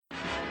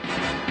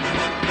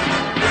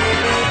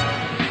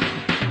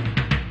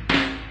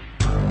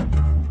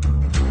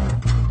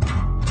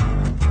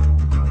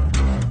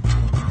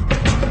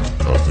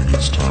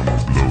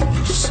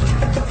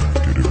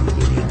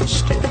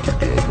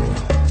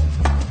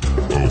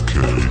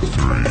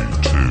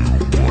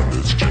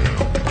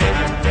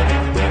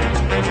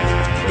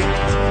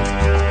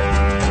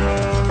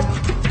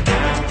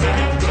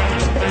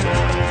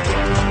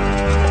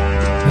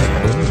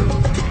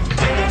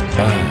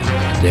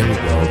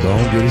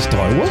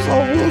started. What's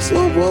up? What's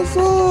up? What's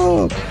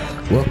up?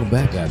 Welcome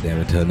back,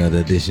 goddammit, to another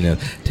edition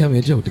of Tell Me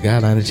a Joke, the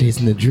guideline of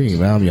chasing the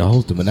dream. I'm your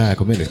host, the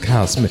maniacal menace,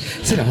 Kyle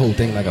Smith. Say the whole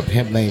thing like a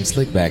pimp named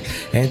Slickback.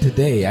 And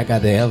today, I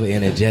got the ever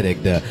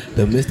energetic, the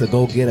Mr.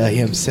 Go-Getter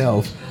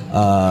himself,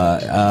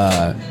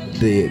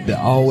 the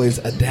always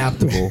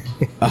adaptable,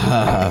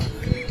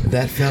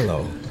 that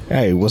fellow.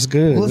 Hey, what's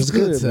good? What's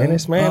good, man?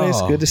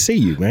 It's good to see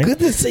you, man. Good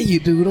to see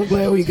you, dude. I'm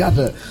glad we got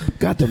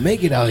to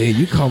make it out here.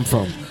 You come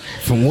from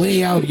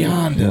way out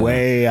yonder.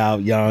 Way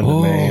out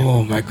yonder, man.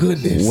 Oh my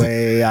goodness.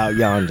 Way out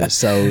yonder.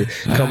 So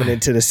coming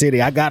into the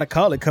city, I gotta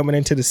call it coming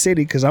into the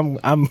city because I'm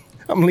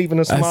leaving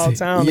a small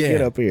town to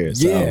get up here.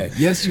 So. Yeah,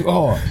 yes you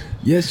are.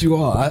 Yes you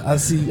are. I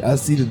see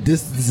the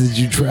distances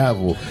you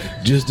travel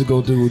just to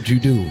go do what you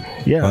do.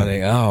 Yeah. I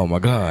think, oh my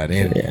God.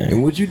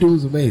 And what you do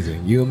is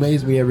amazing. You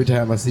amaze me every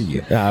time I see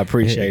you. I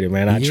appreciate it,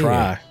 man. I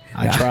try.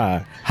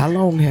 How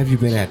long have you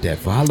been at that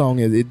for? How long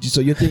is it?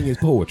 So your thing is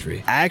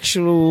poetry?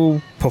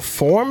 Actual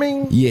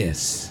performing?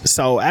 Yes.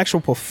 So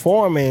actual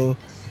performing,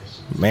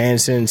 man,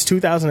 since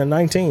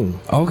 2019.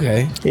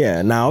 Okay.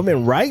 Yeah. Now I've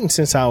been writing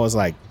since I was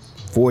like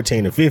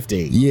 14 or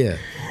 15. Yeah.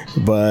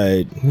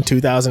 But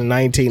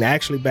 2019,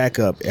 actually back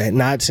up,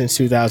 not since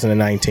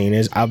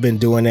 2019. I've been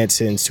doing that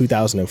since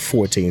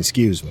 2014,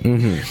 excuse me.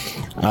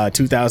 Mm-hmm.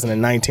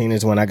 2019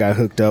 is when I got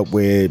hooked up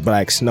with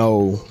Black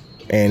Snow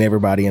and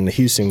everybody in the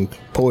Houston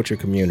poetry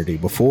community.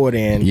 Before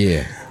then,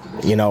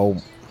 you know,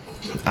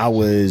 I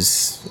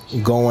was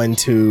going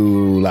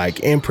to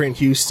like Imprint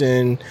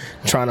Houston,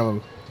 trying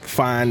to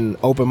find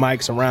open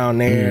mics around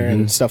there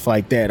and stuff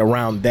like that,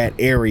 around that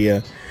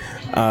area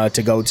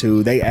to go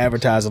to. They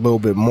advertise a little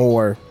bit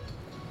more.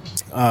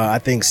 I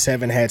think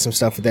Seven had some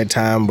stuff at that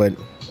time, but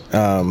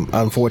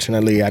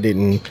unfortunately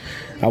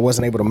I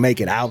wasn't able to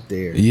make it out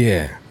there.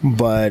 Yeah.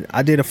 But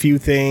I did a few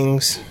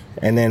things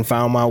and then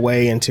found my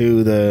way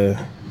into the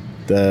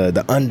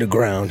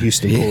underground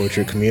Houston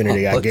poetry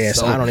community, I guess.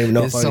 So, I don't even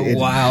know it's so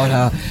wild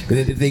how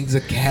things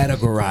are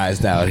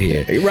categorized out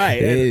here.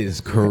 Right. It is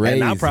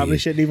crazy. And I probably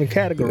shouldn't even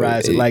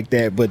categorize it like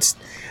that, but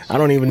I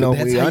don't even know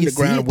if we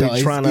underground.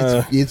 We're trying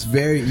to. It's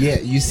very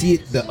you see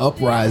it, the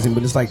uprising,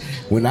 but it's like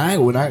when I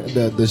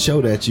the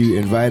show that you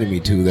invited me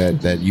to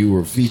that you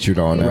were featured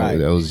on. Right.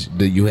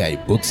 You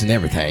had books and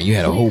everything. You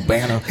had a whole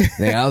banner.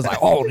 And I was like,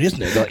 oh, this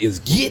nigga is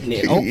getting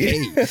it.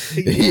 Okay.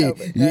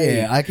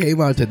 Yeah. I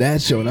came out to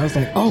that show and I was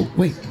like, oh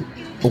wait,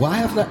 why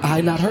have I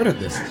not heard of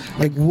this?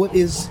 Like, what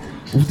is?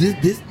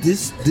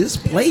 This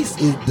place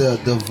is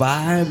the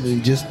vibe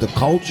and just the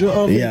culture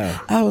of it. Yeah.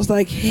 I was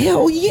like,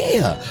 hell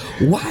yeah.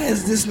 Why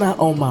is this not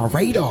on my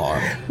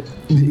radar?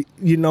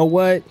 You know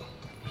what?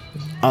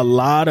 A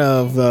lot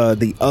of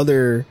the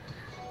other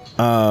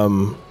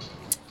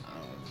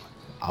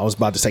I was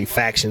about to say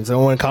factions. I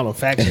don't want to call them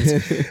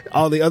factions.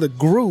 All the other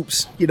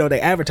groups, you know, they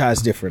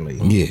advertise differently.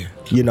 Yeah.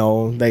 You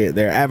know,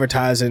 they're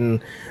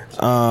advertising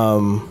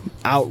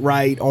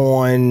outright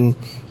on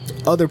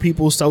other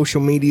people's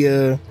social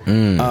media,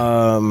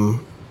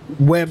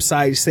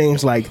 websites,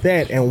 things like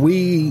that. And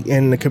we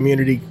in the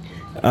community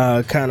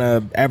kind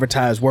of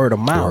advertise word of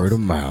mouth. Word of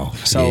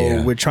mouth.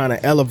 So we're trying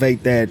to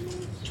elevate that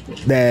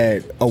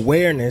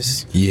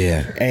awareness.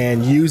 Yeah.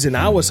 And using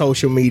our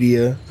social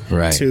media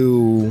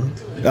to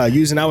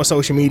using our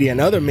social media and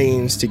other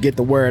means to get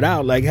the word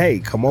out. Like, hey,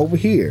 come over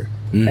here.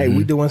 Hey,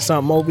 we doing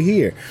something over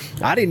here.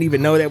 I didn't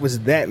even know there was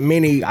that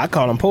many. I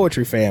call them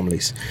poetry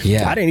families.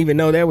 Yeah. I didn't even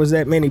know there was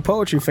that many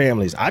poetry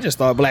families. I just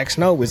thought Black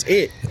Snow was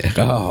it.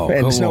 Oh,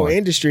 and the Snow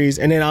Industries.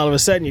 And then all of a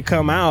sudden you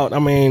come out, I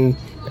mean,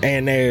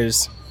 and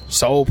there's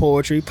Soul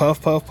Poetry,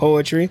 Puff Puff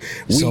Poetry,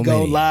 We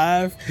Go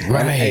Live,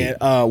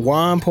 and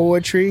Juan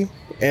Poetry.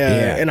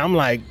 And I'm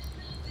like,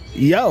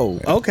 yo,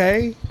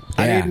 okay.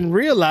 I didn't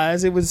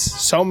realize it was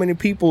so many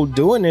people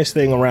doing this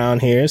thing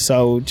around here.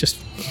 So just,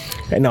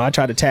 you know, I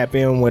try to tap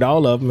in with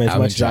all of them as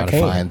much as I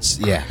can.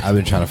 I've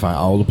been trying to find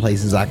all the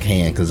places I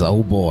can because,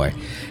 oh boy,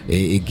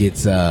 it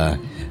gets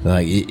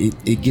like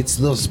it gets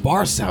a little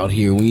sparse out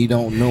here when you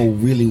don't know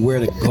really where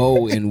to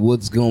go and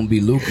what's going to be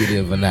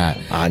lucrative or not.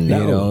 I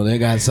know. You know, they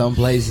got some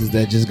places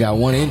that just got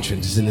one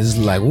entrance and it's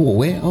like, whoa,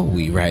 where are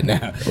we right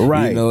now?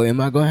 Right. You know, am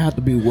I going to have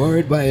to be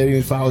worried about it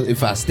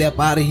if I step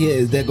out of here?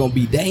 Is there going to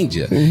be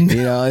danger?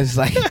 You know, it's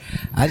like,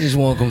 I just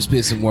want to come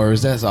spit some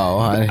words. That's all.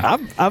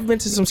 I've been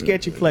to some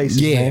sketchy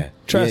places. Man.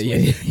 Trust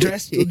me.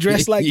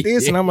 Dressed like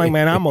this, and I'm like,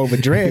 man, I'm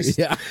overdressed.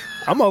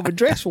 I'm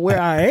overdressed for where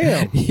I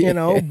am, you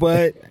know.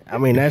 But I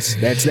mean, that's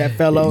that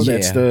fellow.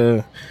 That's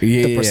the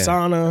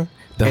persona.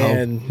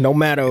 And no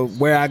matter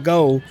where I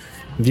go,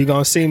 if you're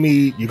gonna see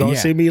me,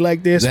 see me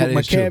like this with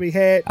my cabbie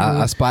hat.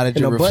 I spotted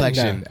your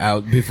reflection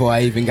out before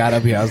I even got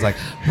up here. I was like,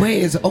 where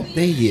is? Oh,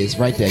 there he is,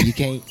 right there. You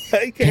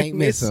can't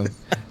miss him.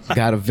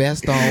 Got a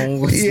vest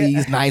on with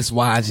these nice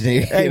watch.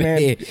 Hey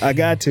man, I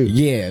got to.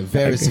 Yeah,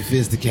 very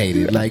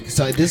sophisticated. Like,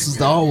 so this was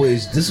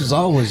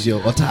always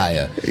your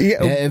attire.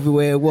 Yeah,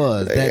 everywhere it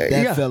was.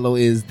 That fellow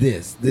is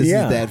this. This is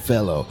that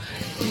fellow.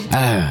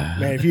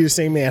 Man, if you'd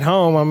seen me at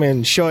home, I'm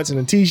in shorts and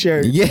a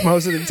t-shirt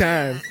most of the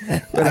time.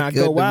 When I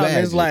go out,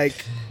 it's like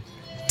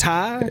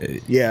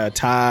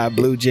tie,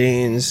 blue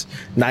jeans,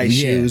 nice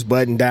shoes,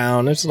 button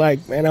down. It's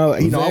like, man, I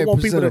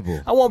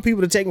want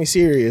people to take me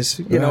serious,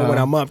 when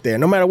I'm up there,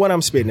 no matter what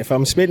I'm spitting. If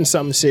I'm spitting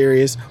something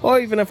serious, or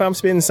even if I'm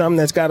spitting something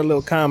that's got a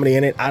little comedy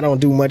in it, I don't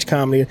do much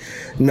comedy,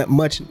 not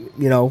much,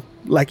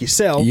 like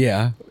yourself.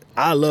 Yeah.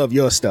 I love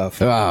your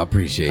stuff. Oh, I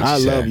appreciate you. I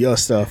love your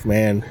stuff,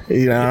 man.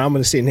 I'm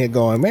gonna sit here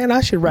going, man,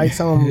 I should write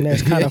something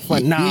that's kind of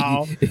fun.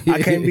 No,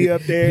 I can't be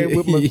up there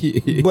with my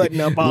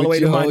button up all the way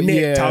to my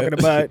neck talking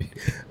about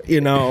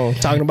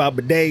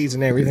bidets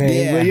and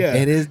everything. Yeah,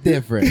 but it is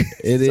different.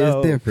 It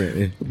is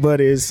different.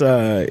 But it's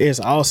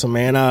awesome,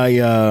 man.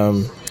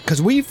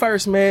 Cause we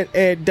first met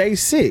at day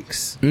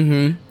 6.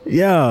 Mm-hmm.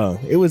 Yeah,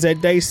 it was at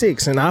day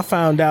 6, and I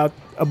found out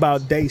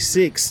about day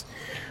 6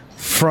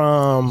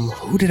 from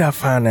who did I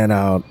find that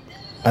out?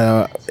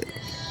 And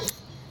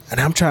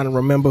I'm trying to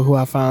remember who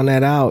I found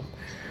that out.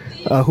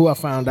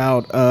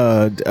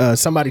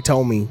 Somebody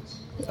told me.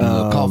 The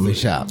little coffee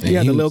shop.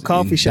 Yeah, the little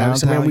coffee shop.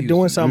 So, man, we're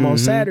doing something on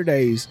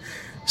Saturdays.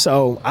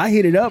 So I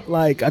hit it up.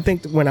 Like, I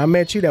think when I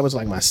met you, that was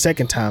like my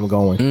second time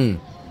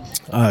going.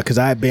 Because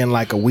I had been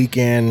like a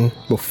weekend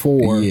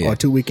before or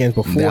 2 weekends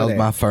before. That was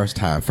my first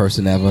time, first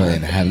and ever,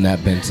 and have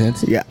not been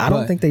since. Yeah, I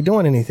don't think they're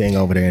doing anything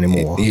over there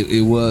anymore.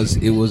 It was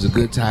a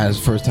good time. It's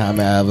the first time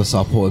I ever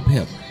saw Poet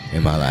Pimp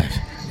in my life.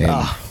 And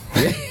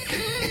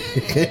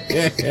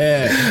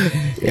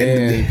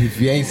if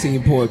you ain't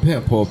seen Poet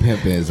Pimp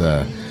is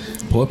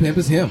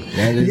him.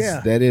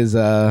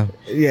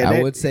 I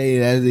would say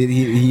that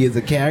he is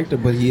a character,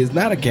 but he is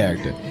not a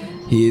character.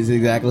 He is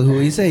exactly who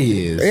he say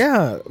he is.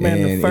 Yeah, man.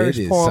 And the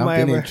first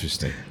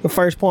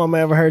poem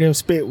I ever heard him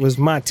spit was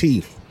 "My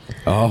Teeth."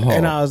 Oh,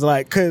 and I was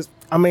like, "Cause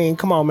I mean,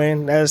 come on,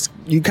 man.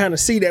 You kind of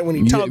see that when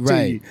he talk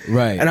to you,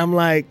 right?" And I'm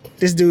like,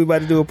 "This dude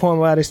about to do a poem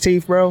about his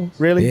teeth, bro?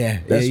 Really? Yeah,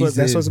 that's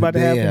what's about to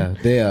happen."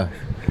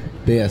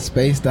 They are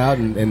spaced out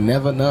and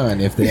never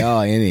none, if they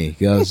are any.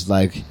 Because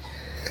like,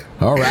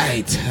 all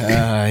right,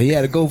 he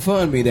had a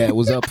GoFundMe that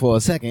was up for a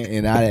second,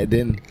 and I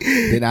did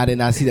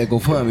not see that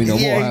GoFundMe no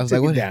more. I was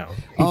like, what?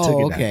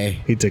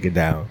 He took it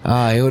down.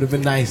 It would have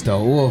been nice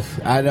though. Oof.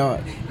 I don't.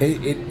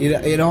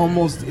 It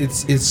almost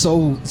it's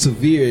so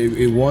severe.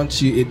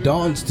 It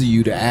dawns to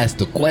you to ask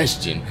the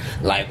question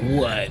like,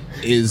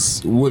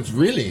 what's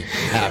really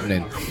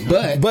happening?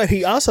 But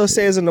he also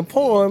says in the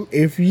poem,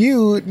 if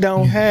you're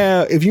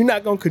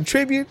not gonna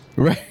contribute,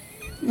 right.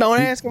 Don't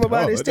ask him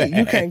about his teeth.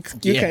 You can't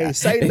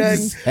say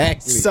nothing.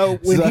 Exactly. So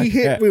when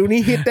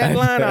he hit that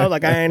line, I was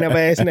like, I ain't never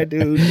asking that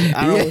dude.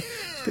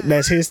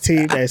 That's his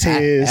teeth. That's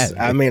his.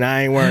 I mean,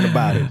 I ain't worried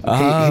about it.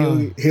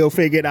 He'll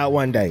figure it out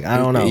one day. I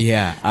don't know.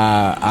 Yeah.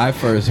 I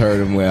first heard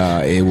him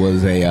where it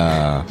was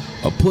a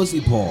pussy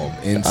poem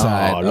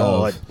inside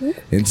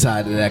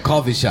of that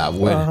coffee shop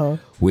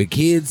with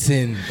kids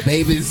and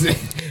babies.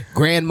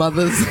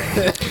 Grandmothers,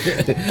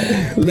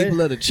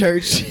 people of the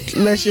church.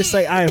 Let's just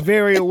say I am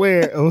very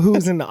aware of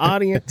who's in the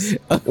audience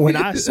when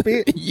I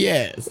spit.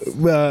 Yes.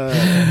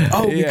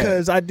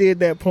 Because I did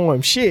that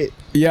poem. Shit.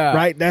 Yeah.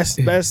 Right.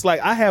 That's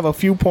like I have a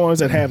few poems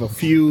that have a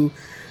few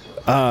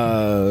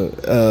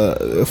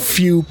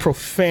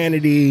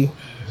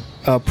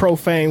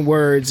profane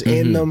words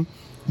in them.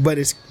 But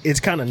it's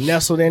kind of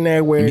nestled in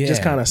there where it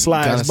just kind of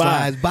slides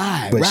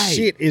by. But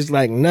shit is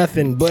like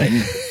nothing but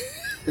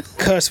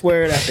cuss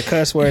word after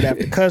cuss word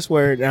after cuss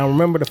word. And I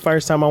remember the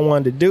first time I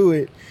wanted to do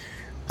it,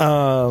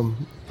 I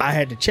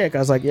had to check. I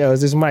was like, yo, is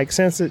this mic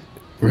censored?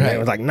 Right. I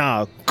was like,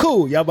 nah,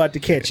 cool. Y'all about to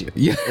catch it.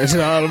 Yeah. That's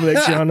all I'm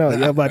letting y'all know.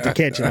 Y'all about to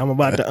catch it. I'm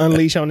about to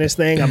unleash on this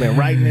thing. I've been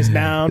writing this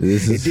down.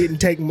 It didn't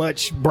take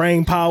much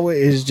brain power.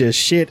 It's just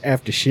shit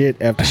after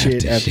shit after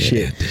shit after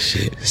shit.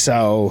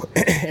 So,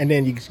 and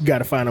then you got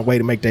to find a way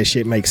to make that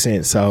shit make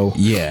sense. So,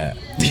 yeah.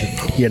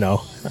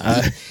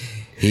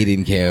 He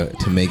didn't care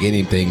to make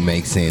anything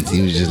make sense.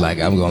 He was just like,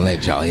 I'm gonna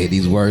let y'all hear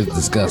these words,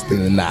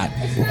 disgusting or not.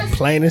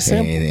 Plain and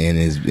simple. And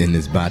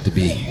it's about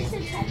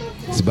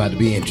to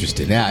be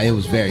interesting. Now it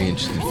was very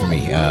interesting for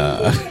me.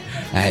 I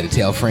had to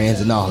tell friends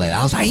and all that.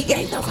 I was like, he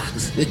gave no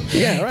fucks.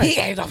 Yeah, right. He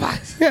gave no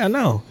fucks. Yeah,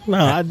 no,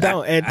 I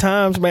don't. At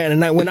times, man,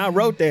 and when I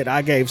wrote that,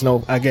 I gave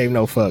no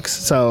fucks.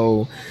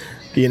 So,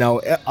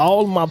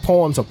 all my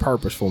poems are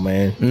purposeful,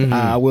 man. Mm-hmm.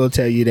 I will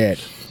tell you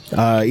that.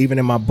 Even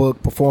in my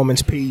book,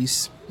 Performance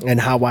Piece, and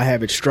how I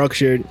have it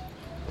structured.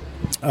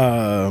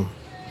 So,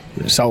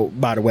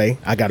 by the way,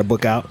 I got a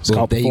book out. It's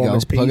called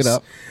Performance Piece. Plug it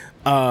up.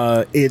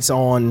 It's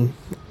on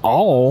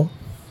all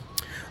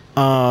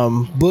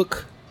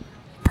book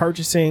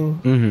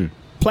purchasing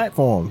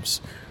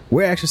platforms.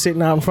 We're actually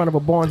sitting out in front of a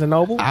Barnes and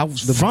Noble.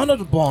 The front of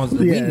the Barnes.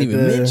 We didn't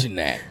even mention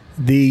that.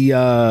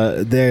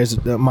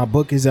 My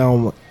book is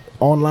on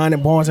online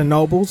at Barnes and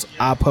Nobles.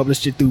 I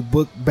published it through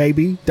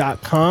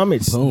bookbaby.com.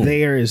 It's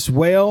there as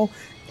well.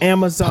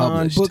 Amazon,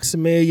 published. Books A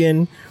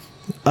Million.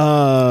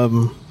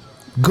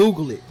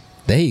 Google it.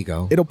 There you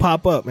go. It'll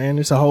pop up, man.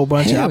 There's a whole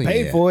bunch. I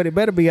paid for it. It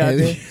better be out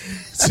there.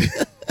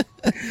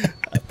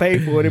 I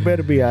paid for it. It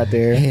better be out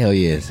there. Hell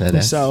yes. But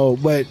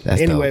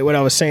anyway, dope. What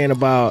I was saying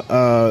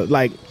about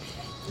like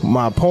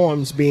my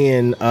poems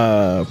being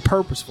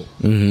purposeful.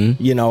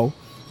 Mm-hmm.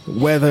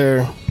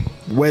 Whether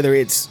whether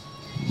it's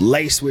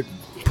laced with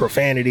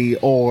profanity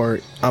or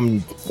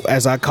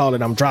as I call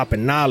it, I'm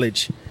dropping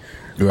knowledge,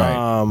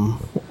 Right.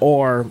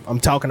 or I'm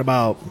talking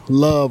about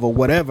love or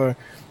whatever,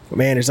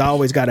 man, it's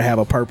always got to have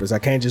a purpose. I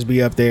can't just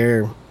be up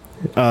there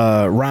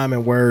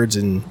rhyming words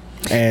and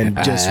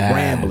just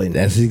rambling.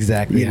 That's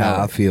exactly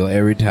how I feel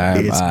every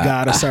time. It's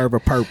gotta serve a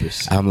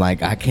purpose. I'm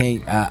like, I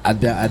can't. I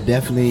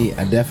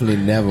definitely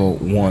never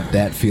want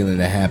that feeling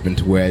to happen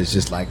to where it's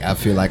just like I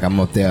feel like I'm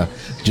up there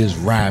just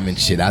rhyming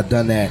shit. I've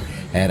done that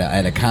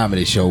at a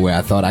comedy show where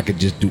I thought I could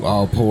just do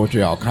all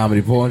poetry, all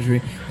comedy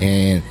poetry,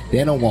 and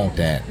they don't want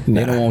that.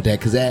 They don't want that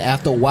because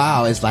after a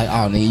while, it's like,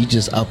 oh, man, you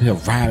just up here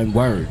rhyming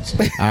words.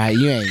 All right,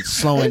 you ain't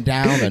slowing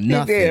down or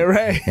nothing. Yeah,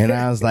 right. And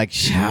I was like,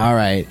 all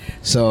right.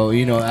 So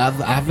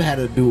I've had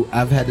to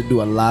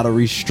do a lot of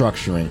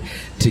restructuring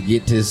to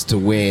get this to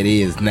where it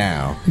is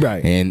now.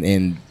 Right.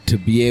 And to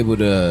be able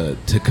to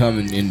come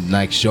and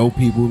like show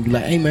people and be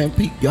like, hey man,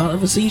 y'all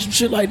ever seen some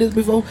shit like this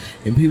before?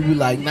 And people be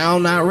like, no,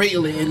 not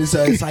really. And it's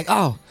like,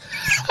 oh,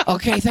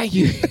 okay, thank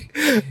you.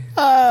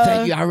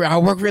 Thank you. I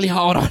work really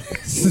hard on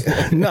this.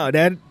 No,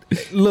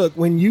 look,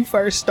 when you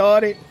first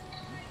started,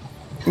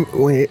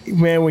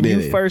 when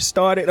you first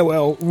started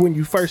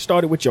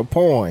with your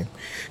poem,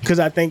 because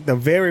I think the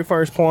very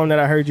first poem that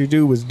I heard you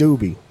do was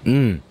Doobie.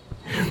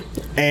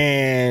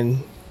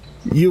 And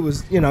you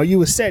was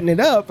setting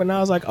it up, and I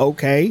was like,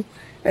 okay.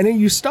 And then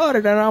you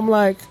started, and I'm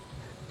like,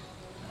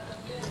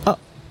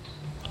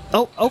 okay.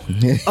 And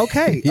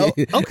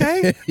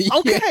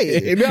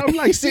I'm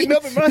like sitting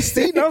up in my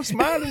seat, and I'm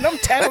smiling, and I'm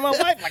tapping my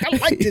wife like, I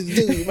like this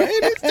dude, man.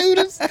 This dude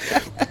is.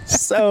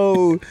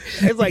 So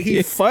it's like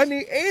he's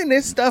funny, and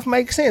this stuff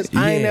makes sense. Yeah.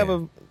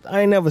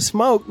 I ain't never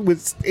smoked,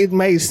 but it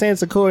made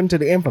sense according to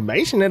the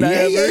information that I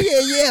have.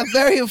 Yeah.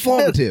 Very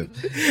informative.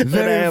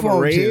 Very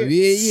informative.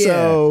 Yeah.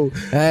 So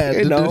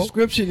the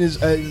description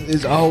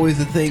is always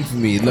the thing for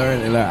me.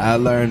 I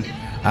learned.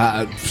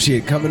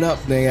 Coming up,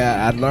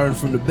 I learned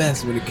from the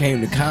best when it came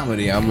to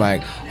comedy. I'm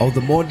like,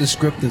 the more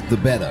descriptive, the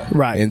better.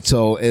 Right. And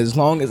so as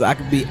long as I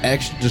can be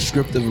extra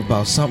descriptive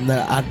about something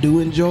that I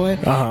do enjoy,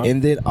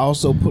 and then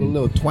also put a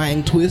little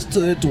twang twist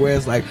to it to where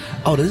it's like,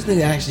 this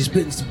nigga actually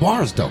spitting some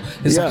bars though.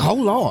 It's like,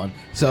 hold on.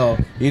 So,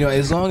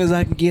 as long as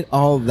I can get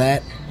all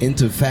that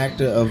into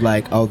factor of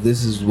like,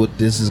 this is what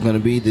this is going to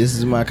be. This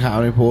is my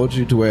comedy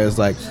poetry to where it's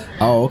like,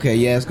 okay,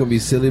 yeah, it's going to be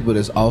silly, but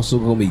it's also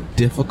going to be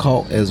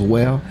difficult as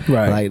well.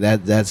 Right.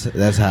 Like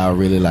that's how I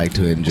really like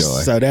to enjoy.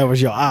 So that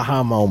was your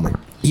aha moment.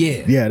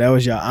 Yeah. Yeah, that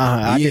was your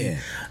aha.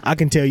 I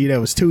can tell you there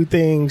was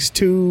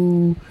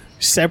two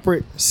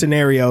separate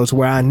scenarios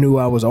where I knew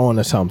I was on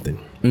to something.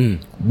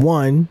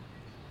 One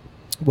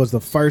was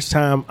the first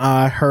time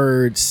I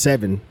heard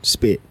Seven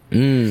spit.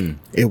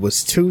 It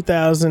was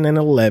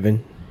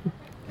 2011,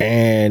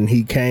 and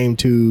he came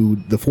to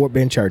the Fort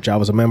Bend Church. I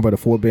was a member of the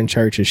Fort Bend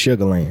Church in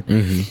Sugar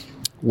Land,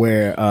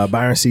 where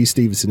Byron C.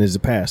 Stevenson is the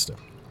pastor.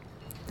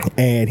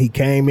 And he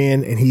came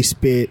in and he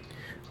spit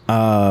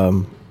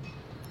Old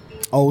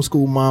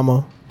School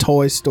Mama,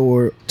 Toy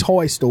Store,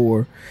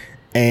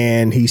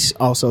 and he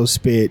also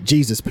spit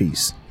Jesus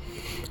Piece.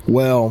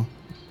 Well,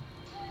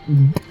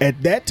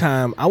 at that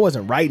time, I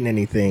wasn't writing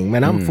anything.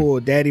 Man, I'm full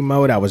daddy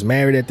mode. I was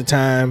married at the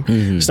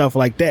time, stuff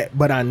like that.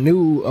 But I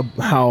knew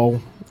how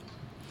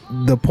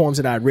the poems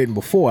that I'd written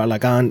before,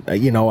 like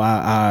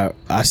I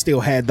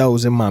still had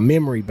those in my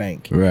memory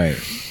bank. Right.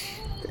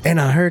 And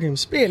I heard him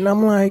spit, and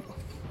I'm like,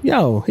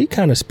 yo, he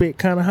kind of spit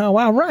kind of how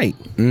I write.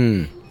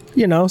 So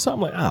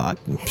I'm like,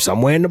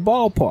 somewhere in the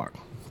ballpark.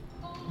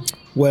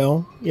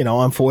 Well,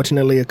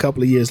 unfortunately, a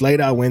couple of years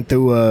later, I went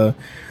through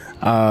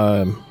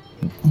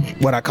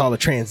what I call a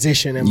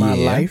transition in my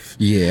life.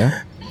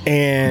 Yeah.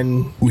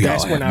 And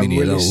that's when I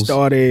really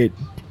started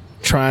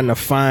trying to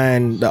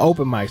find the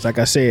open mics. Like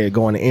I said,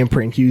 going to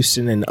Imprint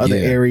Houston and other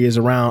areas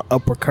around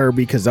Upper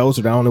Kirby, because those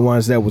are the only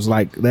ones that was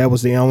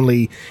the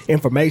only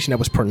information that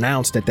was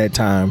pronounced at that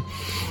time.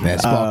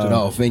 That sparked it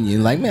off in you.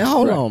 Like, man,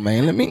 hold on,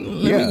 man. Let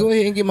me go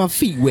ahead and get my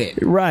feet wet.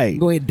 Right.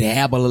 Go ahead and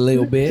dabble a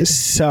little bit.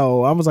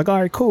 So I was like, all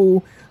right,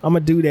 cool. I'm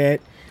going to do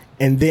that.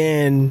 And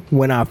then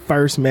when I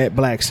first met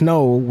Black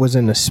Snow was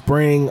in the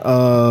spring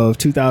of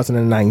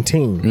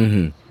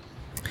 2019.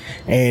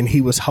 And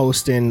he was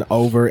hosting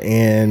over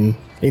in,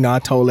 I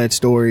told that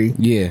story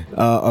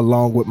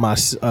along with my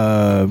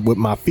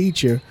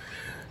feature.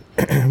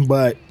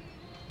 But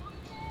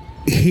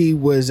he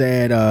was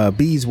at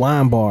B's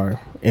Wine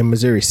Bar in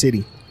Missouri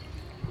City.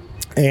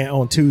 And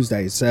on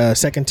Tuesdays,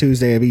 second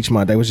Tuesday of each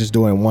month, they was just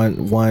doing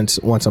once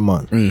a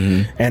month.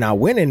 And I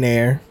went in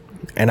there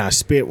and I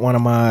spit what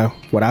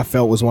I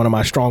felt was one of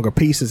my stronger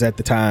pieces at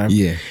the time.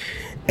 Yeah.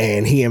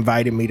 And he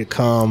invited me to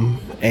come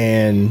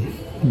and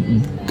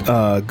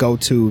go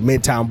to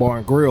Midtown Bar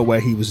and Grill, where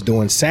he was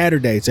doing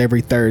Saturdays.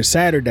 Every third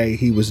Saturday,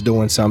 he was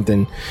doing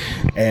something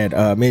at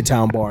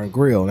Midtown Bar and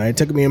Grill. Now, it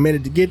took me a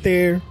minute to get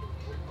there,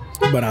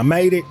 but I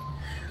made it,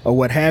 or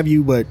what have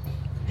you. But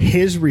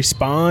his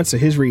response or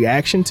his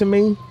reaction to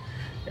me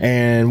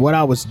and what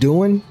I was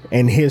doing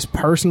and his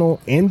personal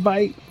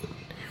invite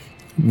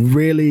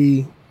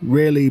really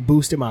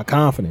boosted my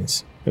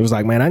confidence. it was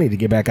like, man, I need to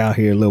get back out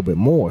here a little bit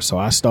more. So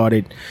I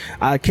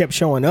kept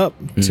showing up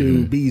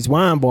to B's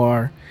Wine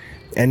Bar,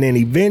 and then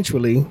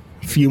eventually,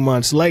 a few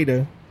months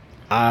later,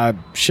 I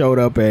showed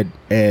up at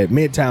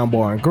Midtown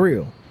Bar and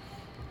Grill.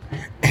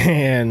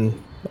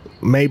 And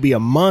maybe a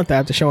month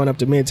after showing up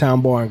to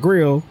Midtown Bar and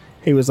Grill,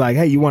 he was like,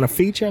 hey, you want to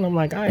feature? And I'm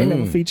like, I ain't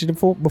never featured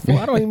before.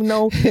 I don't even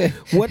know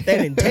what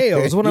that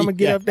entails. When I'm going to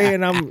get up there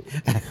and I'm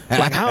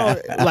like, how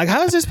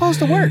is this supposed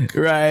to work?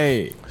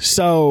 Right.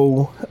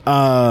 So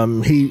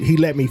he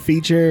let me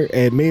feature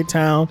at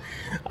Midtown.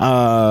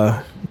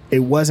 It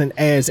wasn't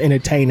as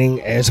entertaining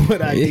as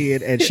what I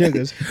did at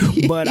Sugars,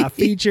 but I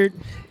featured.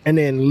 And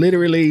then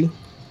literally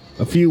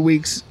a few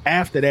weeks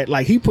after that,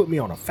 like, he put me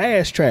on a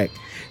fast track.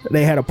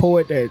 They had a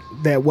poet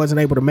that wasn't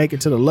able to make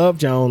it to the Love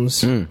Jones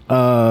show,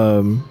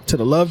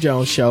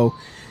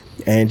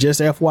 and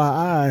just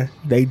FYI,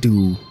 they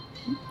do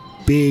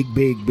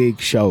big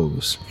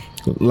shows.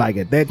 Like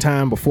at that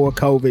time before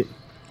COVID,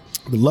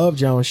 the Love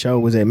Jones show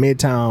was at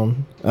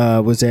Midtown,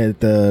 was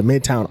at the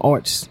Midtown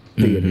Arts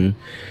Theater.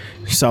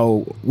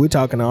 So we're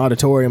talking an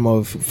auditorium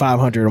of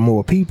 500 or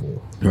more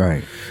people,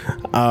 right?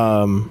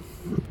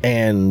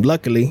 And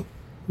luckily,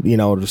 you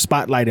know, the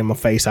spotlight in my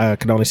face, I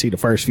could only see the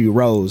first few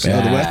rows.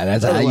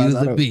 That's how it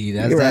used to be.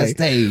 That's right. That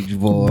stage,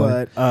 boy.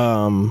 But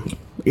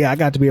yeah, I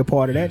got to be a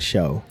part of that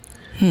show,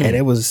 and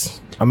it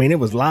was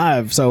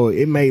live, so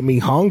it made me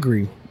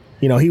hungry.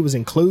 You know, he was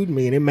including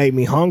me, and it made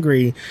me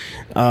hungry,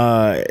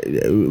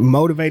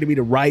 motivated me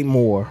to write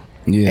more.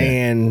 Yeah.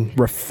 And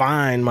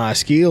refine my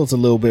skills a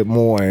little bit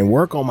more, and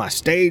work on my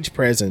stage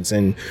presence,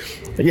 and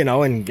you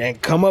know,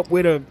 and come up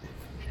with a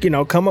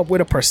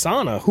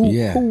persona.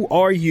 Who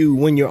are you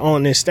when you're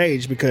on this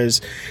stage?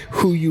 Because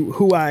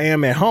who I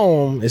am at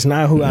home is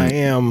not who I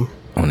am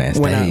on that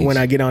stage. when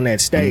I get on that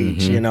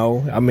stage. You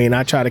know, I mean,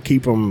 I try to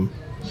keep them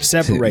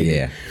separated.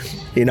 Yeah.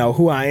 You know,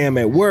 who I am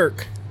at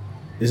work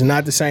is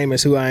not the same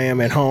as who I am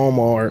at home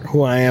or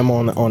who I am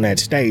on that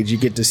stage. You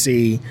get to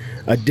see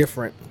a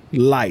different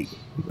light.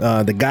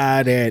 The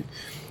guy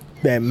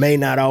that may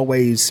not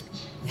always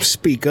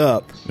speak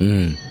up,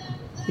 you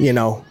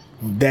know,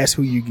 that's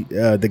who you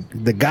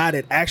the guy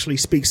that actually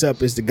speaks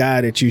up is the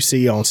guy that you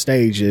see on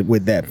stage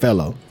with that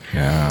fellow.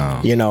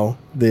 You know,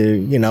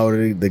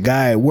 the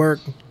guy at work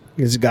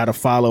has got to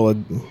follow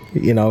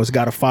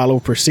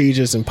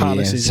procedures and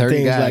policies and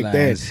things like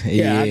that.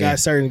 I got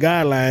certain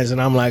guidelines,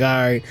 and I'm like, all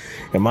right,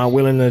 am I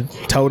willing to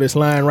toe this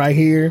line right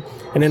here?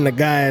 And then the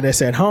guy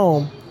that's at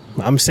home,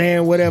 I'm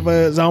saying whatever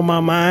is on my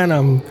mind.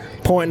 I'm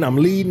pointing, I'm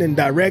leading and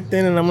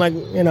directing, and I'm like,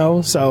 you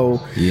know,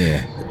 so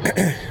yeah.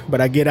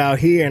 But I get out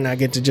here and I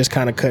get to just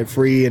kind of cut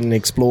free and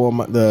explore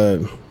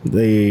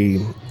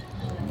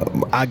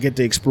I get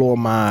to explore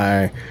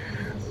my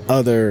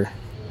other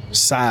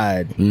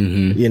side,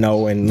 you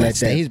know, and let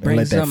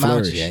that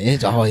flourish.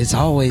 It's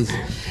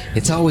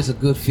always a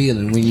good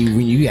feeling when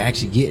you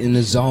actually get in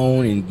the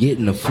zone and get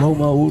in the flow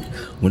mode.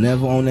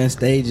 Whenever on that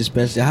stage,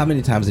 especially. How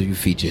many times have you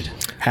featured?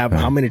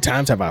 How many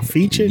times have I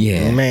featured?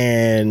 Yeah,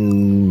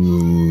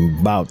 man,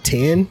 about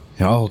 10.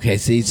 Oh, okay.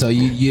 See, so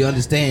you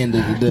understand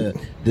the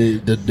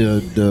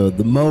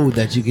mode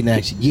that you can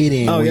actually get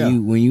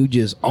in when you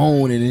just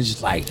own, and it's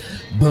just like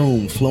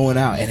boom, flowing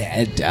out. And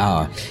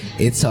I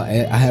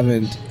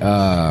haven't.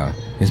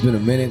 It's been a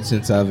minute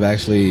since I've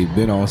actually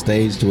been on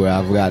stage to where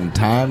I've gotten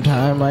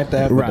time like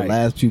that. But the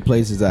last few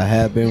places I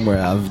have been where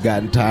I've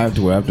gotten time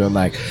to where I've done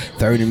like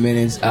 30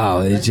 minutes. Oh,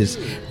 it's just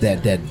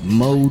that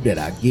mode that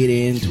I get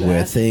into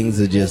where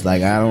things are just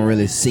like I don't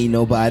really see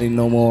nobody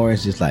no more.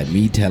 It's just like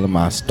me telling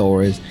my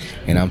stories,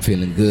 and I'm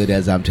feeling good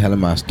as I'm telling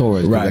my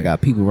stories. Right. I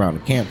got people around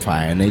the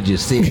campfire and they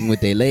just sitting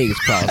with their legs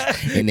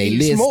crossed and they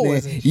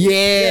listening.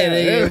 Yeah,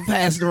 they're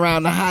passing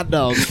around the hot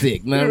dog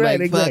stick. Man, right,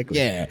 like, exactly.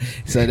 Yeah.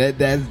 So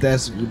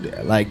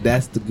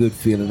that's the good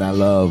feeling I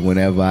love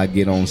whenever I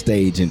get on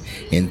stage and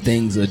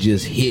things are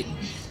just hitting.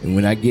 And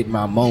when I get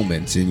my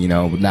moments, and you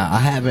know, now I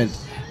haven't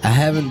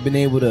been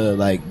able to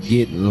like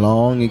get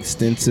long,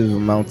 extensive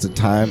amounts of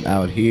time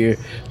out here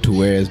to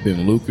where it's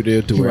been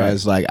lucrative, to where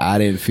it's like I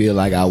didn't feel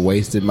like I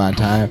wasted my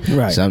time.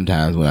 Right.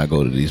 Sometimes when I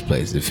go to these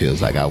places, it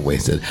feels like I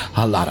wasted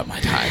a lot of my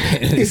time.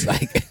 It's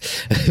like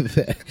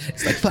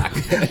fuck.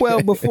 Well,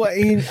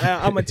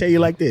 I'm gonna tell you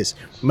like this: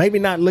 maybe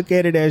not look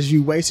at it as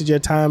you wasted your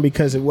time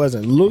because it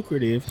wasn't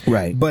lucrative,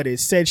 right? But it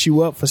sets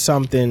you up for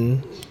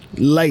something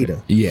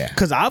later. Yeah.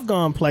 Because I've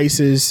gone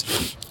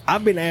places,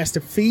 I've been asked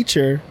to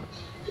feature,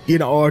 you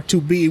know, or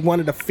to be one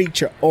of the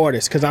feature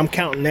artists, because I'm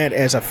counting that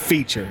as a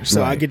feature.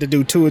 So I get to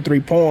do 2 or 3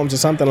 poems or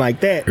something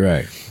like that.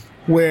 Right.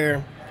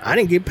 Where I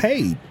didn't get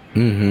paid.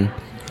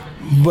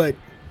 Mm-hmm. But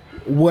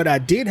what I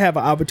did have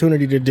an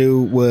opportunity to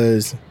do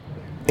was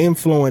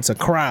influence a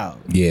crowd.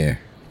 Yeah.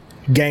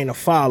 Gain a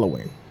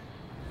following.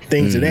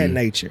 Things of that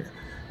nature.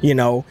 You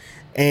know,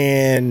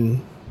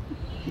 and,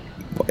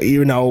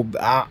 you know,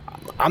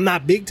 I'm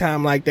not big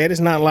time like that. It's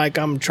not like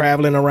I'm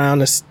traveling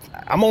around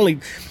I'm only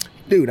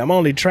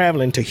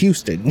traveling to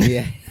Houston.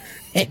 Yeah.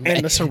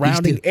 and the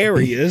surrounding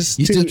areas.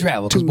 You still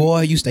travel, because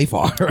boy, you stay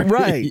far.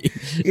 Right.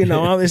 You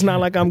know, it's not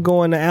like I'm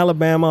going to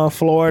Alabama,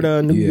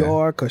 Florida, New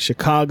York, or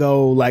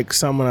Chicago like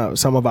some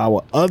of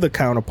our other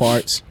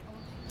counterparts.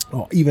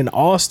 Or even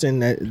Austin,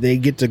 that they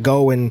get to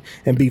go and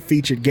be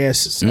featured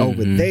guests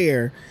over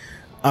there.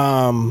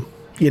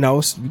 You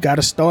know, you got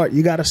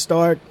to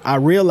start. I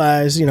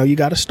realize, you know, you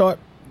got to start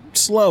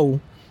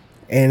slow,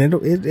 and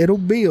it'll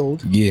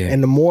build. Yeah.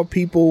 And the more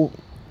people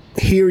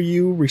hear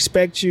you,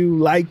 respect you,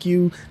 like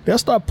you, they'll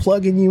start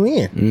plugging you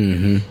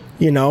in.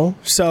 You know,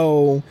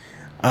 so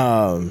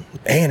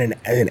and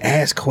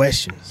ask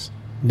questions,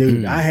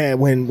 dude. I had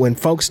when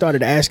folks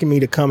started asking me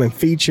to come and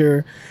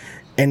feature.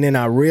 And then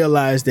I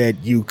realized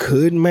that you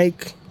could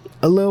make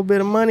a little bit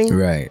of money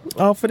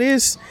off of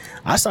this.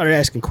 I started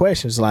asking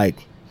questions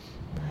like,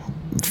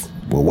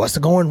 well, what's the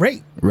going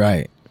rate?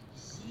 Right.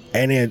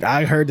 And then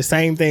I heard the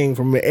same thing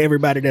from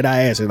everybody that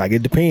I asked. Like,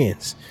 it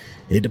depends.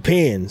 It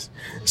depends.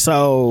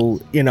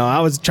 So, you know, I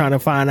was trying to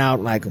find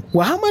out, like,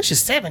 well, how much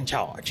is 7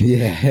 charge?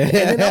 Yeah.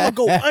 And then I'm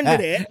going to go under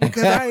that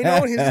because I ain't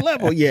on his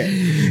level yet.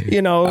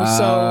 You know,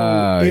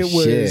 so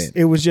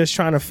it was just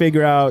trying to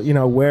figure out, you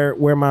know,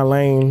 where my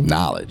lane.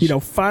 Knowledge. You know,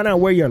 find out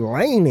where your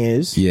lane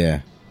is.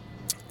 Yeah.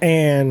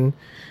 And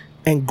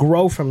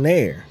grow from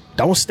there.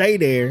 Don't stay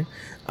there.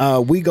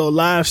 We Go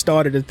Live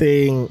started a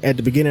thing at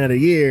the beginning of the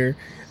year.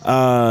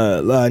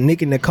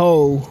 Nikki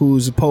Nicole,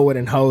 who's a poet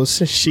and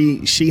host,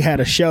 she had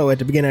a show at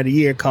the beginning of the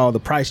year called The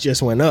Price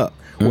Just Went Up.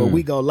 Where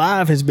We Go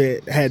Live that's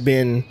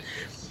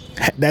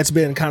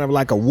been kind of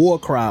like a war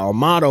cry or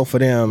motto for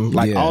them.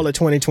 Like all of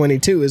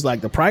 2022 is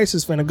like, the price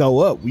is finna go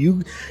up.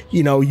 You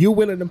know, you're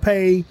willing to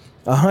pay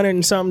 $100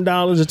 and something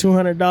or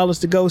 $200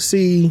 to go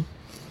see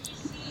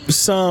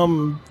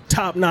some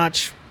top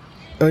notch,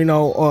 you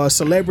know, or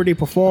celebrity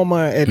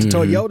performer at the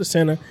Toyota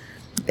Center.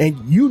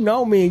 And you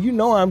know me, and you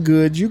know I'm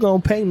good. You're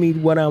going to pay me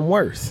what I'm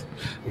worth.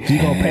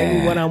 You're going to pay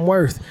me what I'm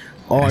worth.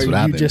 Or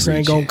you just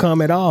ain't going to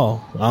come at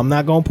all. I'm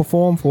not going to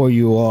perform for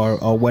you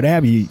or what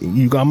have you.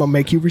 I'm going to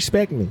make you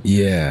respect me.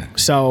 Yeah.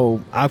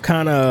 So I've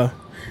kind of,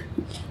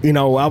 you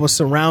know, I was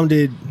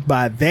surrounded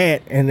by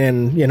that. And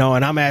then, you know,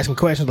 and I'm asking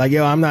questions like,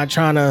 yo, I'm not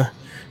trying to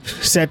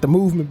set the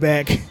movement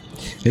back.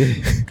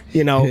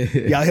 You know,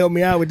 y'all help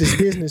me out with this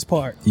business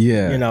part.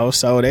 Yeah. You know,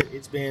 so that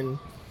it's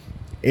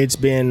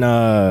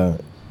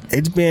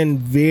been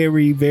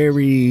very,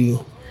 very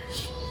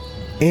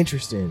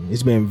interesting.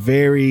 It's been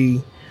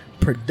very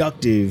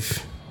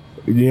productive,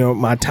 you know,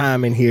 my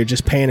time in here,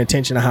 just paying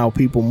attention to how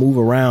people move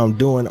around,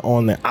 doing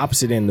on the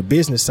opposite end, the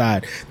business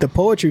side. The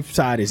poetry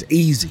side is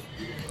easy.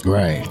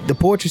 Right. The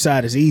poetry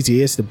side is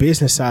easy. It's the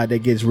business side that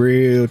gets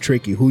real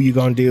tricky. Who you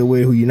gonna deal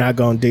with, who you're not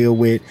gonna deal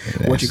with,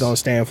 what you're gonna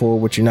stand for,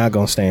 what you're not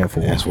gonna stand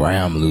for. That's where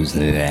I'm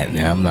losing it at.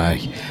 Now I'm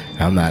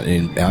not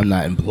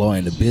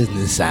employing the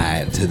business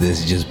side to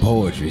this just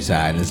poetry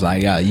side. It's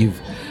like,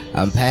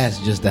 I'm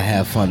past just the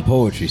have fun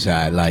poetry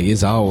side. Like,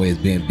 it's always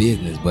been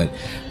business, but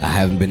I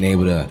haven't been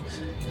able to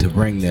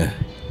bring the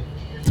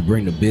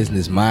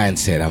business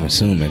mindset, I'm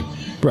assuming.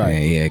 Right.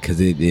 Yeah, because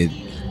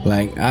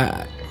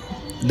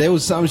there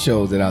was some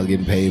shows that I was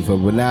getting paid for,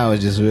 but now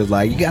it was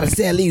like, you gotta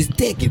sell these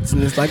tickets,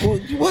 and it's like, well,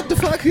 what the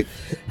fuck?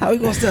 How are we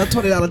gonna sell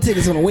 $20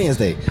 tickets on a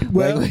Wednesday?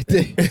 Well,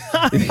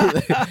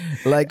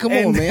 like, come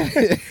on, man.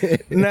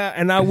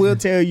 And I will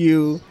tell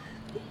you,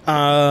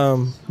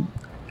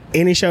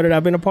 any show that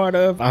I've been a part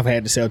of, I've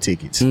had to sell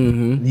tickets.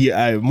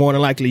 Yeah, more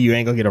than likely, you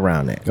ain't gonna get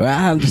around that. Well,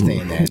 I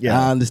understand that. Yeah.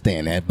 I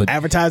understand that, but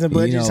advertising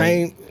budgets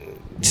ain't.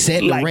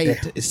 Setting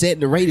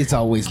the rate is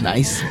always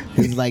nice.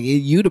 It's like,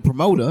 you the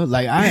promoter,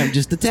 like I am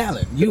just the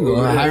talent. You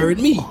hired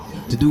me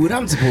to do what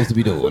I'm supposed to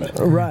be doing.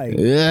 Right.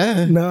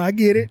 Yeah. No, I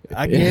get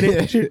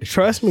it.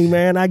 Trust me,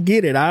 man. I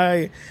get it.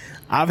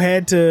 I've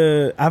had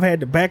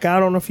to back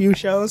out on a few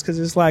shows because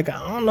it's like, I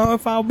don't know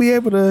if I'll be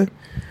able to.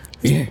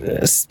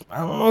 Yeah. I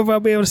don't know if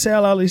I'll be able to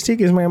sell all these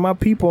tickets, man. My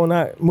people are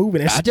not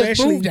moving. Especially, I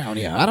just moved down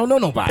here. I don't know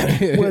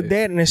nobody. Well,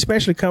 that, and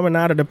especially coming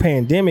out of the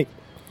pandemic.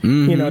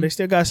 You know, they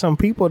still got some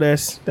people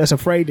that's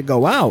afraid to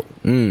go out.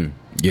 Yeah,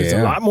 there's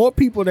a lot more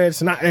people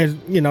that's not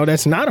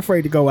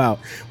afraid to go out.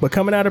 But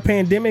coming out of the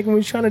pandemic, and we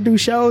was trying to do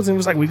shows, and it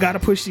was like, we got to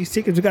push these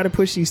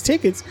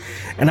tickets.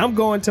 And I'm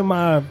going to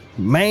my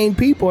main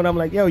people, and I'm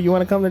like, yo, you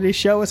want to come to this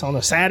show? It's on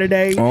a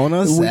Saturday. We're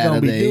gonna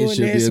be doing this.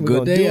 Should be a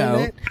good day out.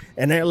 That.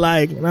 And they're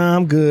like, nah,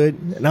 I'm good.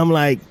 And I'm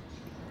like,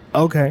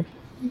 okay.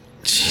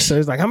 So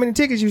it's like, how many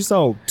tickets you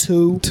sold?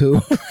 Two.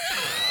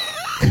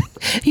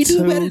 He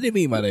do better than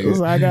me, my nigga.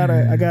 So I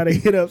gotta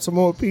hit up some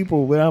more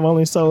people, but I've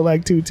only sold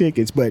like 2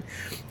 tickets. But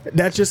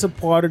that's just a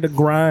part of the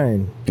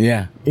grind.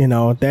 Yeah, you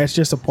know, that's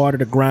just a part of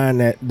the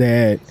grind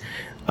that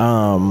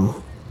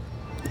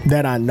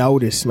I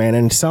noticed, man.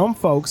 And some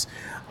folks,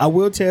 I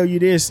will tell you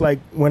this: like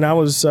when I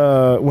was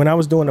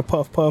doing the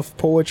Puff Puff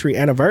Poetry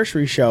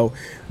anniversary show.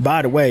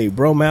 By the way,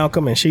 Bro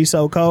Malcolm and She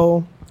So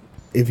Cold.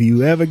 If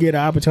you ever get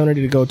an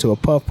opportunity to go to a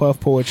Puff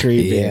Puff Poetry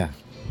event,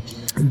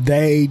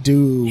 they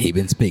do. He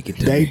been speaking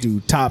to me. They do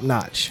top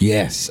notch.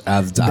 Yes,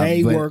 I've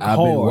work hard. I've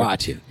been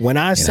watching. When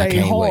I say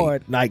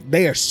hard, like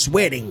they are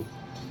sweating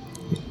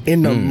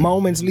in the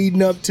moments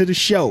leading up to the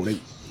show. They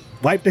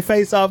wipe their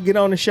face off, get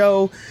on the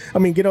show. I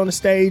mean, get on the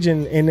stage,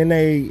 and then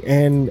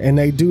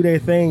they do their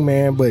thing,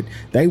 man. But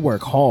they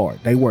work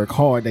hard.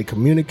 They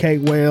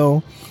communicate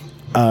well.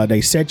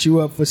 They set you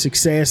up for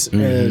success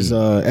as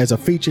a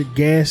featured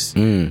guest.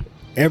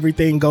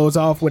 Everything goes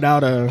off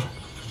without a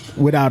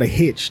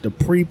hitch. The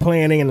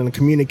pre-planning and the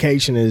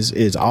communication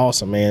is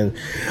awesome, man.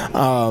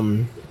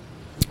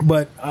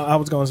 But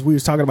we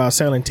was talking about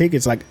selling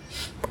tickets. Like,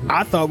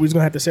 I thought we was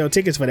gonna have to sell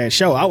tickets for that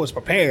show. I was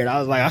prepared.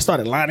 I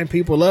started lining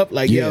people up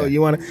like, yo,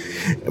 you wanna?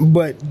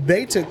 But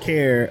they took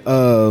care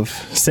of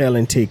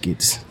selling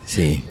tickets.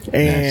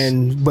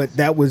 But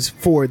that was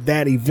for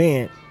that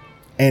event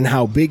and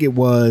how big it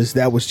was.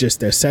 That was just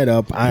their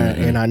setup.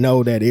 And I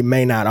know that it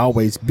may not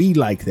always be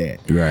like that.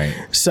 Right.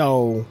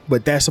 So,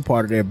 but that's a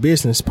part of their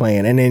business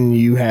plan. And then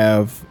you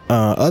have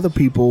other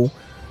people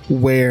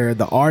where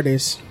the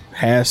artist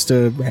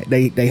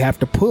they have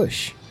to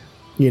push,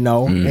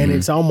 and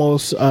it's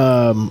almost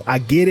I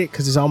get it,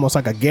 because it's almost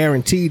like a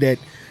guarantee that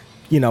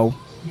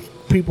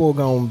people are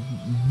gonna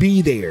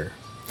be there.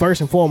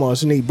 First and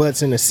foremost, you need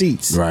butts in the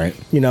seats, right?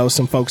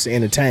 Some folks to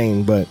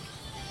entertain, but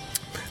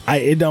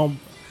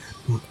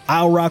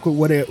I'll rock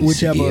with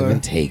whichever give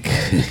and take.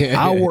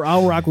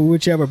 I'll rock with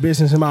whichever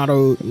business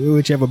model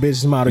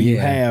you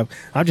have.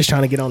 I'm just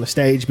trying to get on the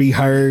stage, be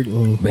heard,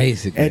 and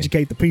basically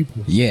educate the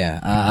people. Yeah,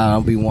 I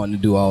don't be wanting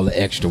to do all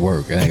the extra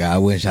work. Like, I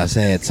wish I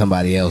had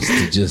somebody else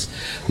to just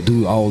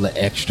do all the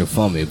extra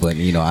for me. But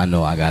I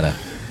know I gotta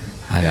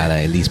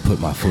at least put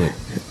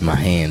my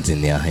hands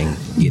in there and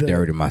get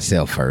dirty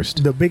myself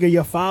first. The bigger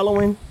your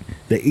following,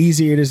 the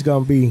easier it is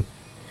gonna be.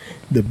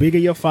 The bigger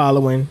your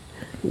following,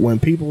 when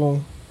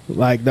people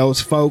like those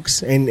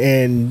folks, and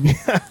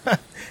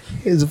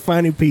here's a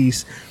funny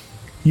piece,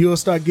 you'll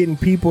start getting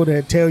people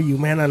that tell you,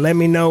 man, let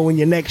me know when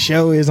your next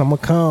show is, I'm gonna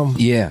come.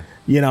 Yeah,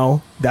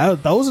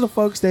 those are the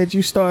folks that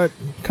you start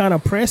kind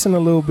of pressing a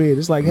little bit.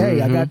 It's like, hey,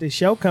 I got this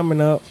show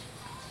coming up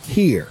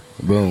here.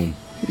 Boom.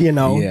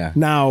 Yeah.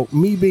 Now,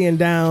 me being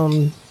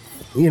down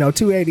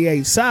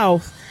 288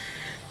 South,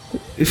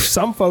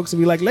 some folks will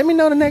be like, let me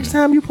know the next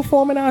time you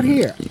performing out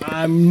here.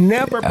 I'm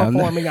never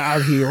performing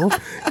out here.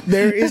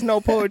 There is no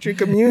poetry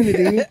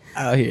community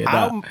out here.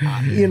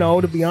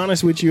 To be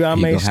honest with you, I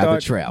may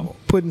start travel,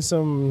 putting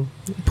some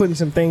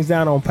things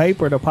down on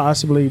paper to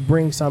possibly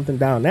bring something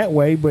down that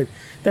way. But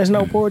there's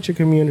no poetry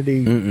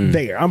community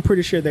there. I'm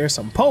pretty sure there's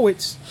some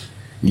poets,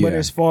 but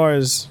as far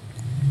as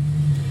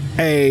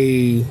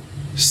a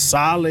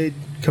solid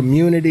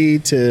community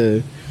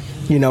to,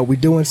 we're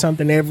doing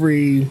something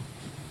every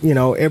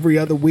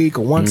other week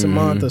or once a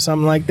month or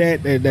something like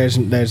that,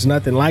 there's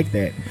nothing like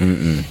that.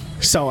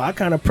 So I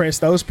kind of press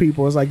those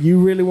people. It's like, you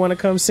really want to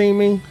come see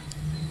me?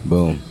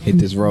 Boom. Hit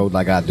this road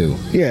like I do.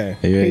 Yeah.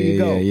 Here you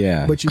go.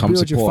 Yeah. But you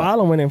build your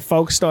following and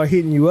folks start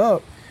hitting you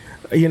up.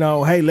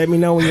 Hey, let me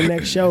know when your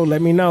next show.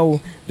 Let me know.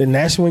 Then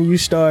that's when you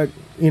start,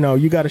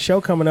 you got a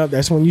show coming up.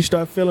 That's when you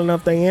start filling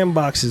up their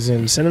inboxes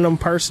and sending them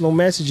personal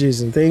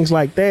messages and things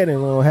like that.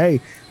 And, hey,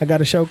 I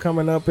got a show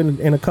coming up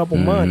in a couple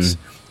months.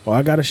 Or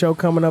I got a show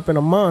coming up in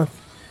a month.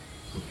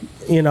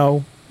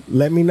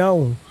 Let me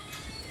know.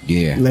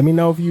 Yeah. Let me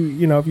know if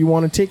you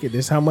want a ticket.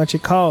 This is how much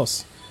it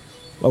costs,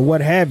 or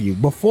what have you.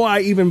 Before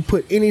I even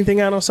put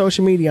anything out on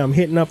social media, I'm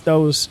hitting up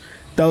those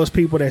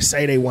people that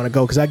say they want to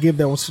go, because I give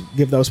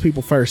those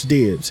people first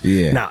dibs.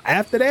 Yeah. Now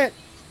after that,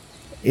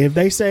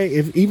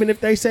 even if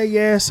they say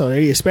yes, or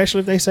especially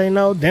if they say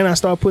no, then I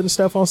start putting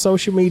stuff on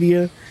social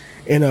media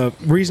in a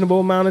reasonable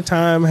amount of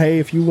time. Hey,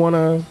 if you want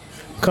to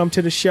come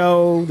to the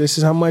show, this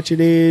is how much it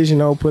is.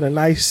 Put a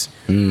nice,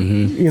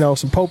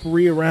 some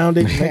potpourri around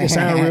it, make it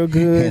sound real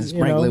good.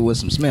 Sprinkle it with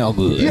some smell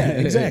good. Yeah,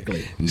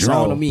 exactly.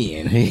 Draw them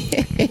in.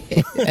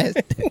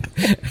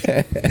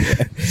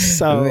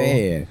 So,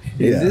 man,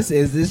 has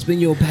this been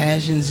your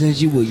passion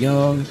since you were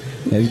young?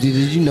 Did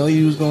you know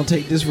you was gonna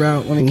take this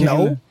route when it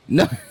came?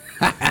 No.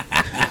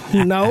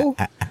 No,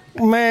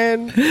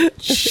 man.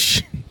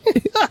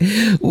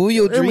 What were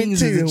your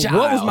dreams as a child?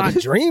 What was my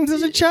dreams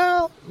as a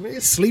child?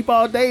 Sleep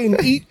all day and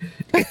eat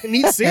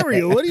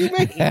cereal. What do you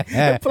mean?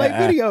 Play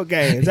video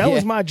games. That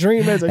was my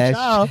dream as a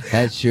child.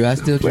 That's true. I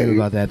still dream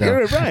about that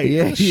though. Right.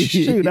 Yeah.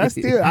 Shoot, I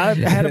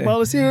had a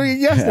bowl of cereal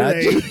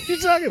yesterday. What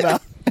you talking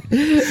about?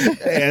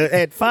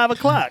 At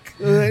 5:00.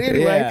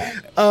 Anyway,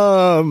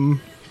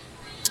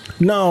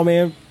 no,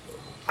 man.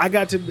 I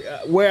got to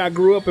where I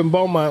grew up in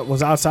Beaumont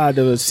was outside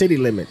the city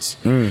limits.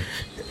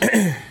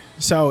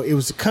 So it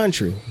was the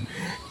country.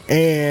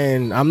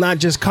 And I'm not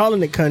just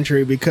calling it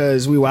country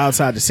because we were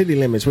outside the city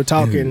limits. We're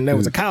talking, there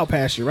was a cow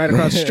pasture right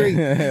across the street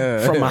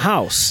from my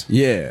house.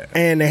 Yeah.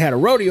 And they had a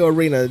rodeo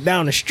arena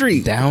down the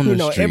street.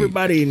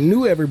 Everybody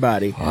knew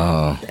everybody.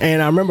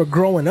 And I remember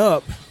growing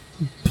up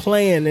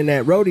playing in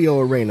that rodeo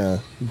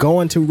arena,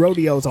 going to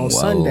rodeos on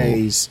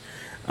Sundays.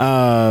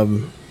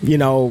 I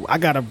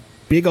got a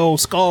big old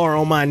scar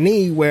on my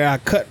knee where I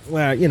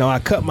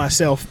cut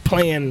myself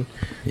playing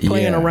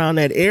around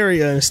that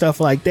area and stuff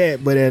like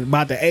that. But at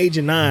about the age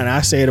of 9, I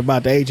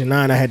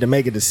had to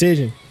make a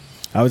decision.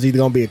 I was either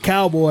going to be a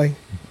cowboy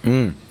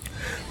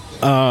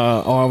or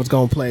I was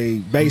gonna play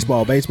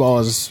baseball. Baseball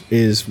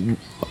is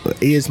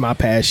my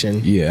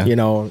passion. Yeah, you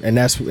know, and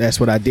that's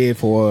what I did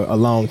for a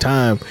long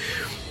time.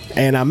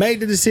 And I made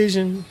the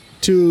decision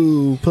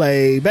to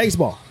play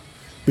baseball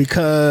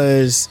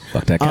because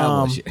fuck that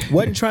cowboy shit.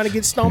 Wasn't trying to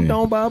get stomped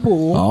on by a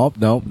bull. Oh,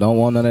 don't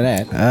want none of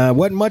that.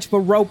 Wasn't much of a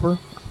roper.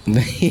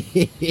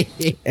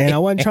 And I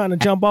wasn't trying to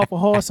jump off a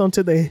horse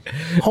onto the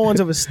horns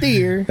of a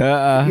steer,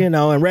 you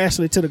know, and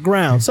wrestle it to the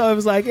ground. So it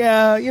was like,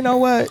 yeah, you know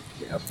what?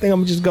 I think I'm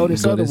gonna just go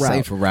this other route.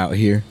 Safer route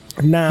here.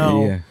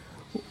 Now,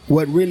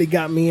 what really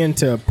got me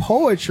into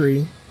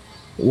poetry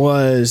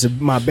was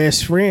my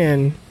best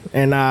friend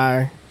and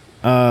I,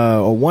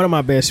 or one of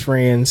my best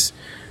friends.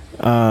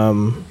 I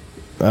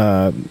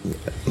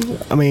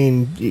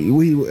mean,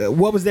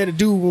 what was there to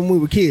do when we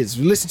were kids?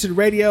 We listened to the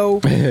radio.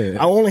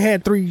 I only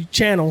had 3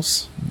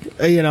 channels,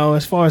 you know,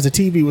 as far as the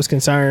TV was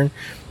concerned.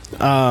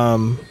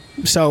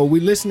 So we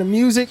listened to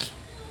music,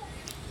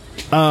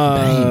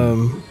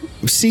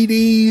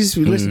 CDs.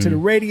 We listened to the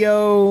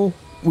radio.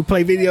 We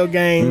play video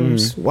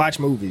games, watch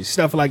movies,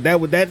 stuff like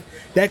that.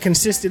 That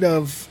consisted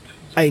of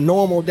a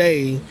normal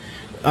day.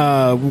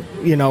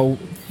 You know,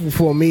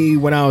 for me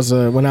when I was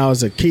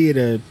a kid,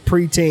 a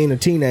preteen, a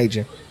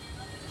teenager.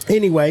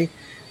 Anyway,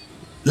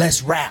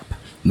 let's rap.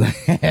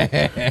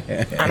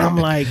 And I'm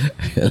like,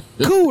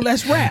 cool,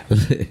 let's rap.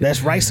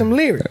 Let's write some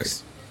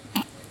lyrics.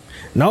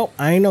 Nope,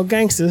 I ain't no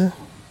gangster.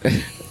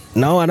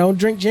 No, I don't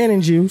drink gin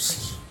and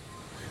juice.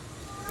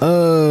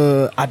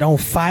 I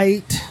don't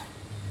fight.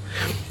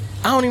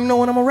 I don't even know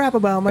what I'm gonna rap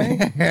about,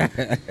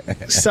 man.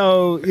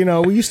 So, you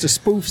know, we used to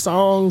spoof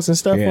songs and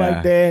stuff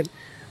like that.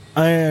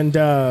 And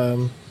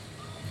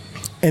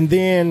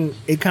then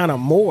it kind of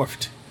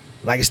morphed.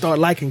 Like, it started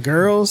liking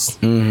girls,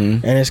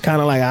 and it's kind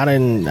of like I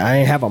didn't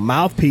have a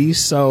mouthpiece,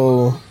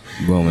 so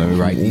well, let me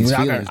write these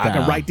feelings down. I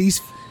can write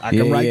these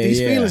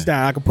feelings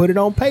down. I can put it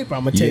on paper.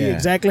 I'm gonna tell you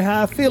exactly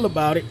how I feel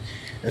about it.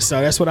 And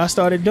so that's what I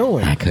started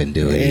doing. I couldn't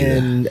do it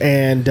either.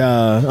 And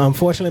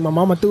unfortunately, my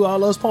mama threw all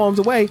those poems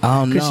away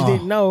because she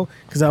didn't know,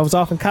 because I was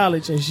off in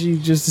college and she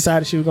just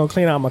decided she was going to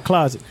clean out my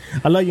closet.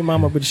 I love you,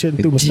 mama, but you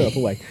shouldn't throw my stuff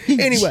away.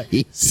 Anyway.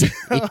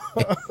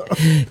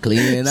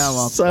 Cleaning out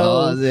my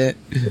closet.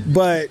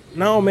 But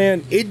no,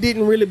 man, it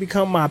didn't really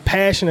become my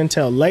passion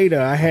until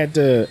later. I had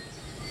to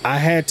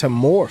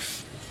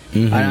morph.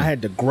 I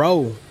had to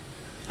grow.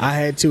 I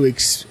had to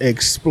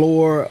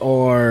explore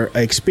or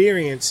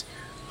experience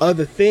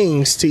other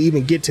things to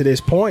even get to this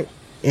point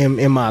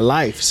in my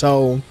life.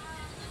 So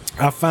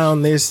I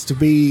found this to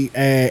be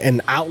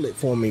an outlet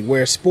for me,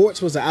 where sports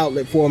was an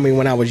outlet for me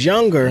when I was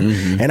younger,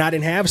 and I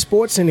didn't have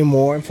sports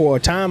anymore. And for a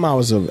time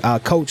I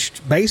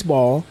coached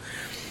baseball,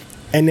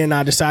 and then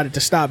I decided to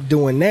stop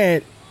doing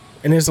that.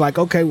 And it's like,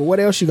 okay, well,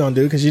 what else you gonna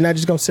do? Because you're not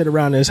just gonna sit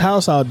around in this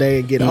house all day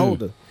and get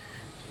older.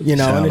 You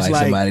know, sound and it's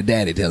like somebody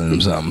daddy telling them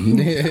something.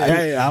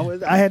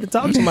 I had to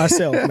talk to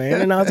myself,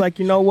 man. And I was like,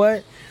 you know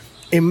what?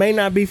 It may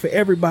not be for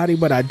everybody,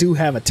 but I do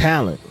have a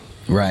talent.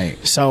 Right.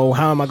 So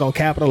how am I going to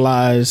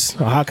capitalize,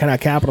 or how can I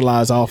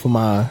capitalize off of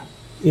my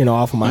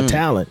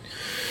talent?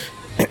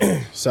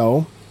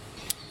 So,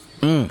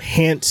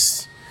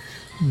 hence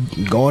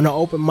going to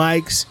open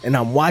mics, and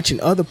I'm watching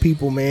other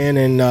people, man.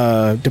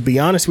 And to be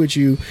honest with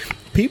you,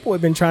 people have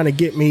been trying to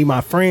get me,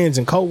 my friends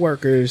and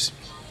coworkers.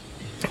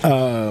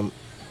 I'm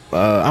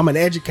an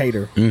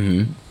educator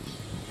during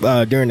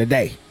the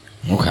day.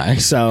 Okay.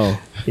 So,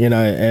 you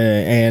know,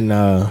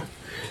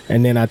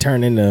 and then I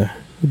turn into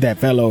that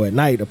fellow at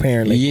night,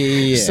 apparently.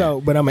 Yeah.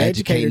 So, but I'm an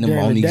educator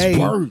during the day. These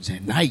words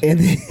at night. And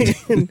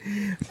then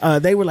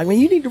they were like, "Man,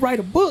 you need to write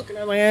a book." And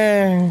I'm like,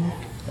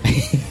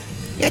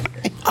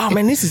 "Oh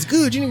man, this is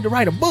good. You need to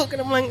write a book."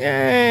 And I'm like,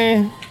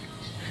 "Eh."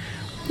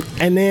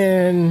 And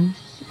then,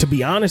 to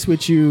be honest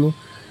with you,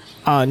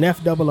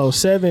 Neff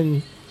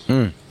 007,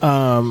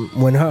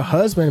 when her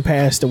husband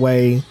passed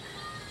away,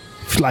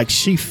 like,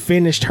 she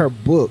finished her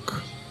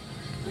book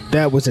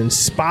that was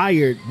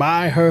inspired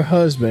by her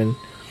husband.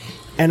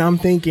 And I'm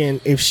thinking,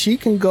 if she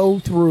can go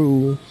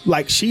through,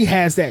 like, she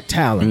has that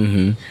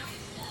talent,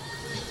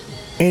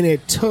 and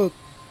it took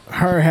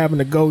her having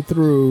to go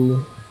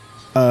through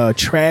a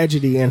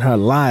tragedy in her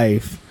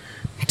life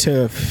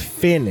to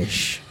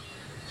finish.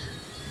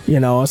 You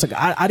know, it's like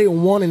I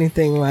didn't want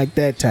anything like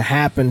that to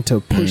happen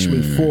to push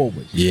me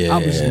forward. Yeah.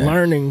 I was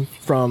learning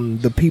from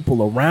the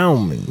people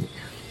around me,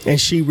 and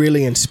she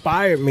really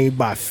inspired me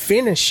by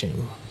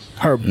finishing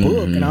her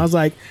book. And I was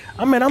like,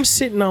 I'm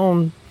sitting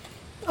on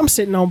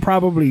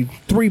probably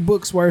 3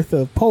 books worth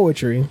of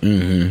poetry,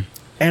 and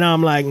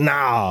I'm like,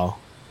 nah.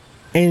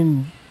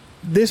 And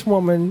this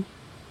woman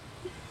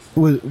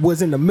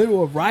was in the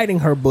middle of writing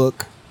her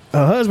book.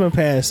 Her husband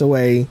passed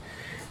away,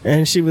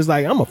 and she was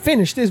like, I'm gonna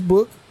finish this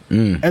book,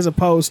 as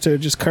opposed to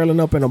just curling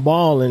up in a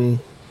ball and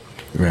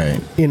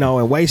you know,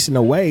 and wasting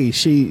away.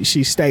 She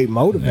stayed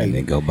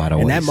motivated,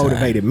 and that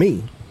motivated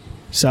me.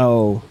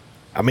 So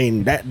I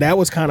mean, that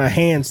was kind of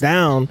hands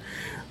down,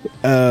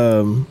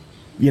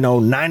 you know,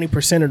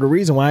 90% of the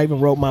reason why I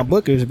even wrote my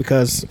book is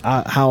because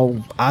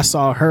how I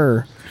saw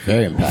her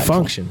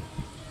function.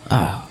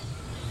 Oh,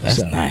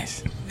 that's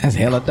nice. That's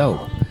hella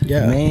dope.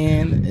 Yeah,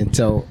 man. And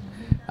so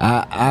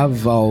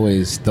I've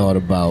always thought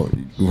about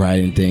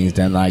writing things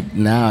down. Like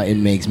now, it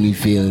makes me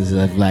feel as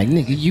if like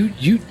nigga,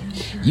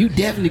 you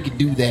definitely could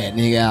do that,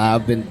 nigga.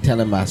 I've been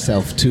telling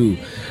myself too.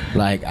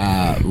 Like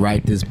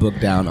write this book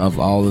down of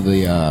all of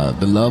the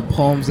love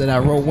poems that I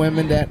wrote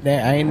women that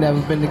I ain't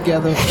never been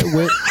together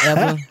with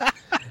ever.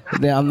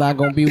 Then I'm not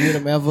gonna be with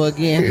them ever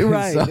again.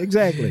 Right, so,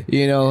 exactly.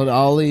 You know,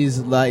 all these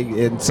like,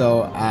 and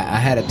so I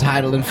had a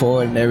titling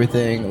for it and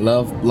everything.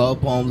 Love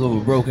poems of a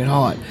broken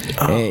heart.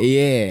 And,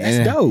 yeah,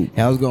 that's dope.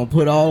 I was gonna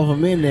put all of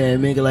them in there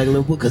and make it like a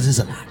little book because it's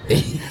a lot.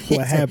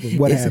 What happened?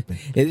 What happened?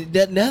 It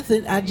did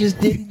nothing. I just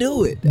didn't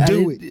do it.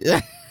 Do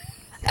it.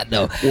 I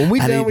know. When we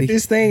done with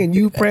this thing and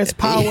you press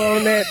power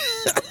on that,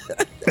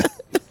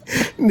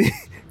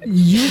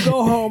 you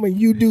go home and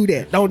you do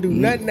that. Don't do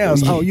nothing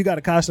else. Oh, you got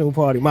a costume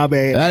party. My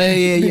bad.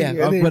 Yeah.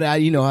 But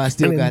I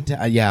still got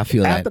to. Yeah, I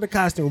feel after that. the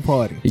costume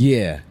party.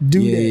 Yeah.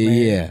 Do that,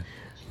 man.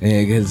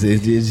 Yeah. Because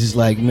it's just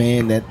like,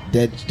 man,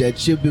 that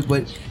should be.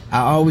 But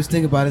I always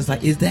think about it, it's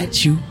like, is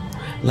that you?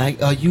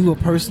 Like, are you a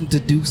person to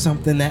do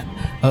something that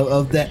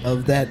of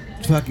that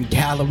fucking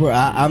caliber?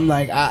 I'm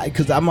like,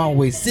 because I'm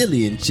always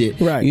silly and shit.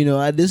 Right. You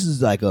know, this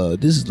is like a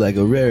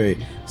very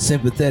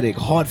sympathetic,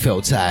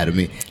 heartfelt side of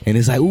me, and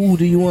it's like, ooh,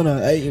 do you want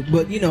to?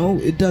 But you know,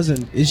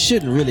 it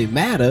shouldn't really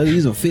matter.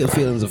 These are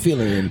feelings are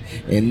feeling,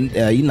 and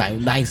you know,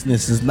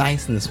 niceness is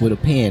niceness with a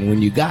pen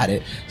when you got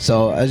it.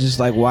 So I was just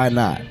like, why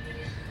not?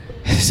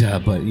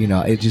 But you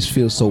know, it just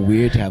feels so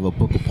weird to have a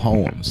book of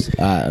poems.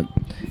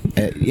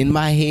 In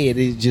my head,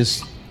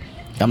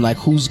 I'm like,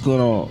 who's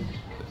gonna?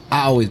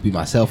 I always beat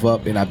myself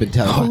up, and I've been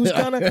telling. Who's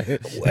gonna?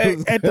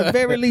 At the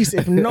very least,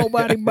 if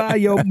nobody buy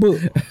your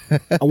book,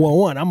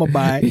 well, I'm gonna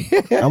buy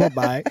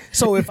it.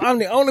 So if I'm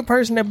the only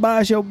person that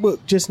buys your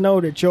book, just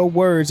know that your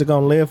words are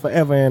gonna live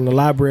forever in the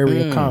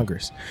Library of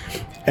Congress.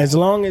 As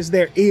long as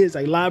there is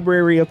a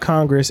Library of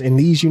Congress in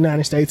these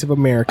United States of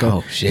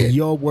America,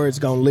 your words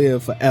gonna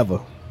live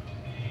forever.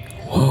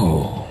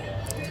 Whoa,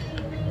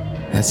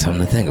 that's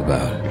something to think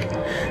about.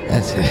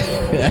 That's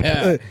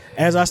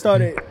as I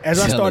started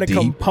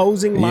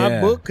composing my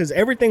book, because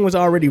everything was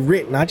already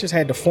written, I just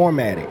had to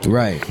format it.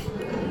 Right.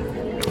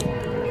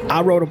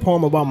 I wrote a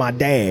poem about my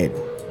dad.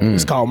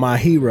 It's called My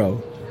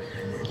Hero.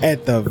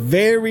 At the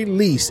very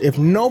least, if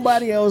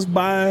nobody else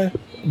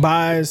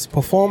buys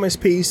Performance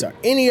Piece or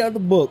any other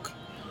book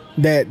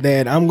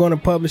that I'm going to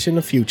publish in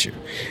the future,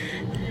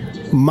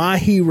 My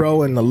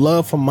Hero and the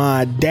love for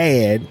my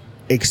dad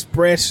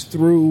expressed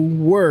through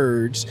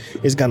words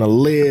is gonna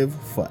live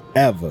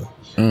forever.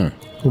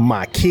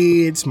 My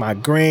kids, my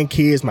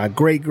grandkids, my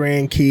great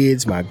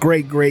grandkids, my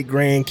great great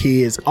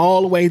grandkids,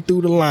 all the way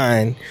through the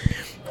line,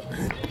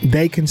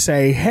 they can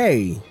say,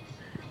 hey,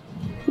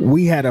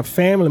 we had a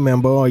family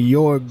member, or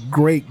your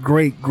great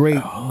great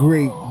great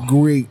great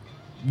great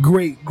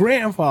great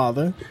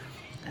grandfather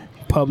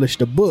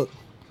published a book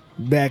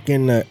back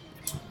in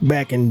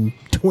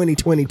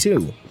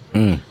 2022.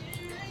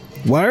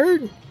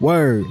 Word.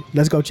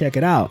 Let's go check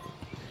it out.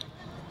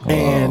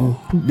 And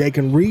they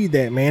can read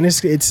that, man.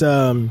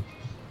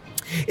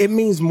 It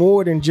means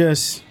more than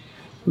just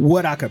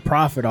what I could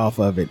profit off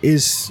of it.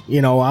 Is,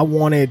 you know, I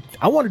wanted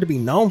to be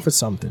known for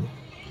something.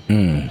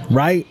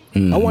 Right?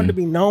 I wanted to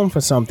be known for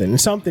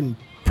something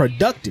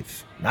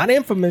productive, not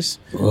infamous,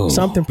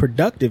 something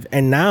productive.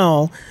 And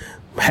now,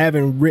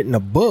 having written a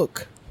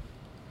book,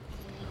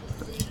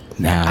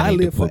 now I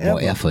need to put more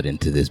effort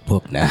into this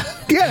book now.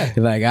 Yeah.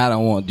 Like, I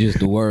don't want just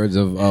the words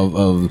of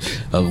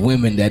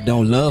women that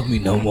don't love me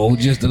no more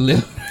just to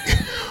live.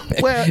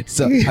 Well,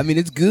 so I mean,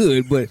 it's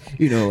good, but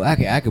you know,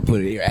 I could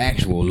put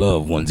actual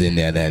loved ones in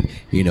there that,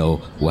 you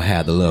know, will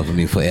have the love for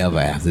me forever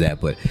after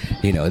that. But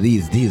you know,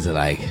 these are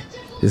like,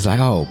 it's like,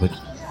 oh, but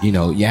you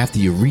know, after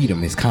you read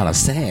them, it's kind of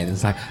sad.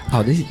 It's like,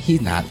 oh,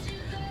 he's not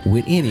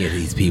with any of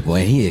these people,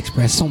 and he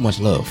expressed so much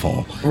love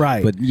for them.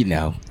 Right. But you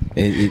know,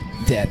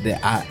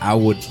 I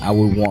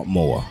would want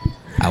more.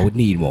 I would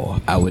need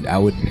more. I would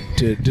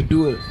to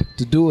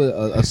do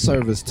a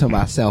service to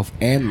myself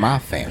and my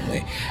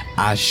family.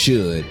 I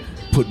should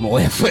put more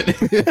effort.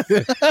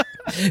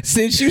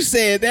 Since you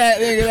said that,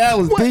 nigga, that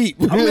was deep.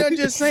 I'm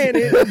just saying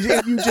it.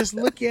 If you just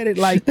look at it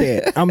like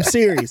that, I'm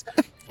serious.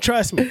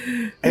 Trust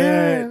me.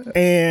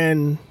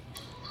 And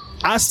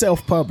I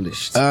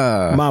self-published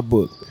my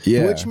book,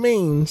 which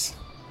means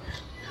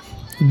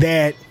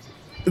that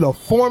the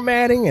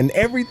formatting and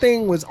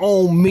everything was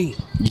on me.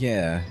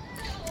 Yeah.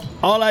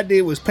 All I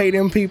did was pay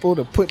them people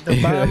to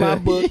buy my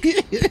book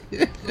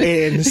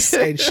and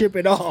ship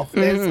it off.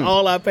 That's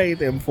all I paid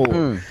them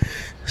for.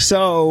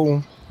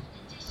 So,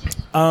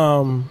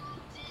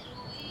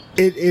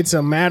 it's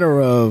a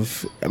matter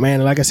of,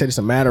 man, like I said, it's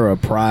a matter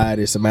of pride.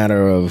 It's a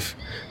matter of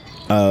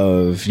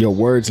your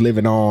words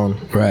living on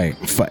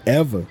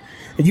forever.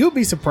 And you'll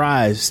be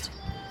surprised.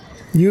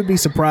 You'll be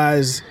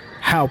surprised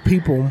how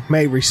people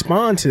may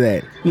respond to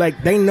that.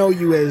 Like, they know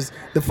you as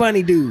the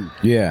funny dude.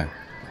 Yeah.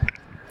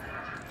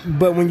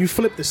 But when you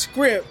flip the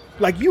script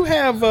like you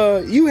have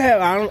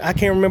I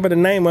can't remember the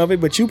name of it,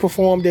 but you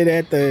performed it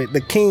at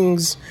the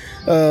Kings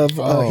of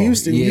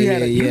Houston.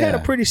 You had a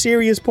pretty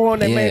serious poem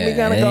that made me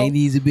kind of go, ain't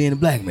easy being a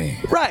black man.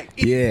 Right.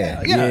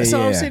 Yeah.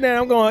 So I'm sitting there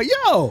and I'm going,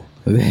 yo.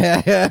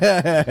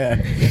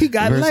 He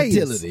got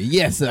layers.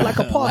 Yes, sir. Like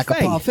a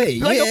parfait.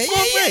 Like a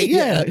parfait.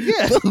 Yeah. There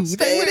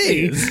it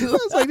is. I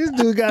was like, this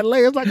dude got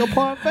layers like a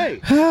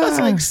parfait.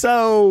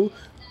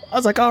 I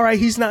was like, all right,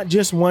 he's not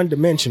just one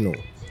dimensional.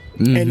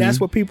 Mm-hmm. And that's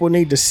what people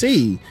need to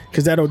see,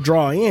 because that'll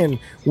draw in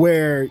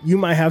where you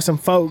might have some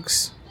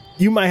folks,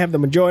 you might have the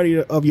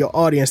majority of your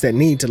audience that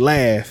need to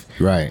laugh.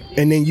 Right.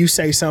 And then you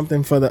say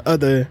something for the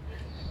other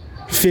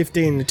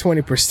 15 to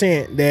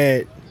 20%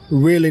 that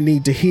really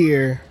need to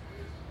hear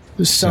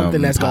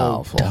something that's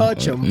going to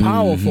touch them,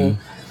 powerful.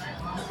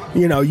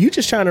 You know, you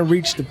just trying to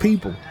reach the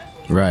people.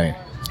 Right.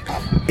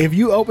 If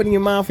you open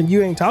your mouth and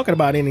you ain't talking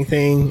about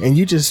anything and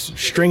you just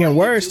stringing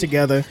words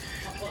together,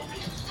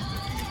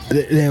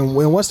 then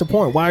what's the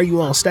point? Why are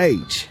you on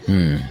stage?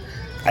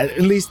 At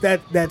least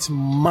that's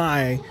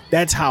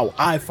how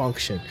I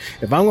function.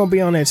 If I'm gonna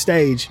be on that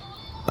stage,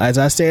 as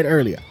I said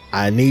earlier,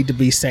 I need to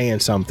be saying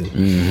something.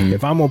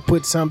 If I'm gonna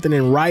put something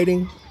in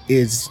writing,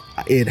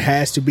 it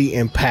has to be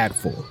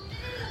impactful.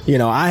 You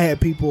know, I had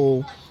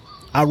people.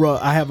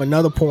 I have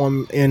another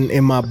poem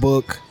in my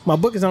book. My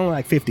book is only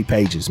like 50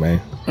 pages,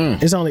 man.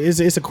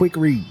 It's a quick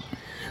read,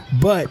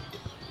 but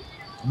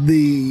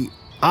the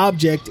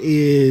object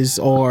is,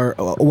 or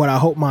what I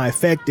hope my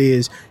effect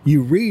is,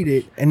 you read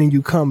it and then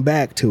you come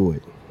back to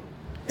it.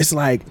 It's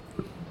like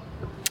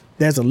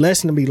there's a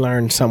lesson to be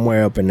learned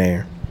somewhere up in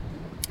there.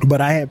 But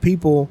I had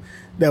people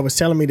that was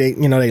telling me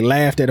they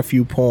laughed at a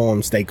few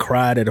poems, they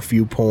cried at a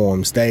few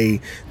poems, they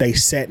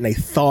sat and they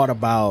thought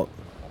about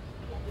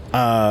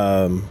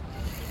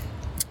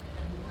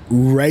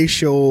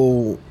race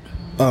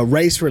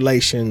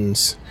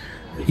relations,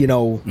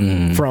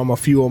 from a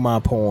few of my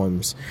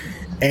poems.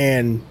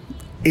 And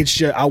it's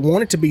just, I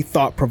want it to be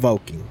thought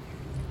provoking.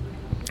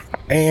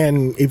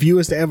 And if you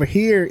was to ever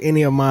hear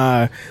any of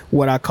my,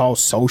 what I call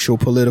social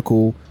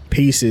political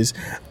pieces,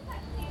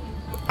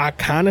 I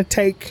kind of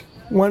take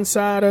one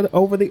side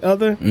over the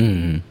other,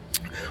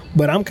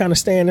 but I'm kind of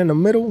staying in the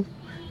middle,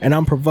 and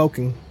I'm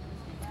provoking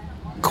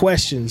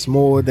questions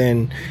more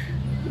than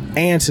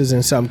answers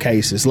in some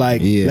cases.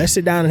 Like, let's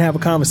sit down and have a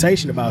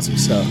conversation about some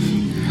stuff,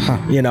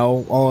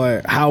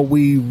 or how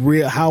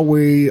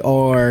we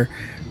are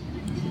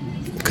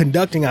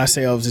conducting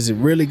ourselves. Is it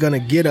really going to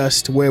get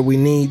us to where we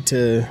need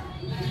to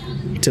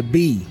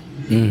be?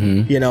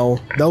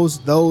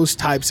 Those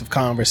types of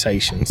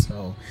conversations.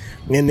 So,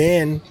 and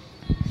then,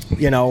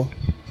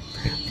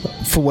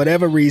 for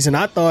whatever reason,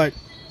 I thought,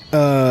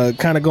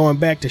 kind of going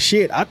back to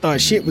shit, I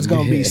thought shit was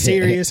gonna be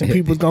serious and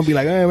people was gonna be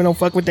like, we don't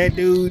fuck with that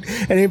dude.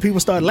 And then people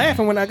started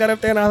laughing when I got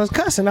up there and I was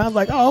cussing. I was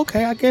like, oh,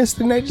 okay, I guess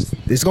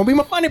it's gonna be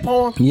my funny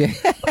poem.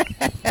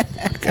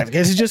 I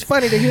guess it's just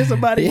funny to hear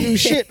somebody do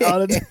shit all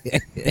the time.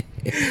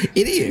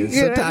 It is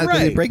sometimes,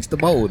 because it breaks the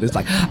mold. It's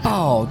like,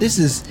 this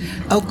is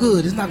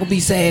good. It's not gonna be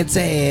sad.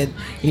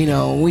 We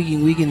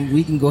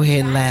can go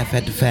ahead and laugh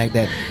at the fact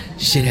that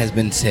shit has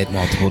been said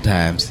multiple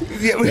times.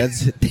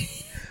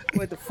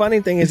 But the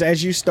funny thing is,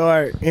 as you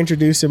start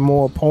introducing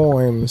more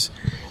poems,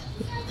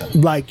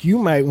 like, you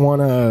might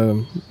want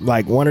to,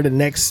 like, one of the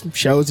next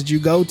shows that you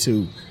go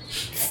to,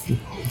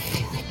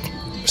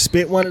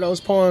 spit one of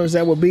those poems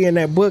that would be in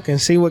that book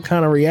and see what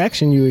kind of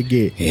reaction you would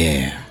get.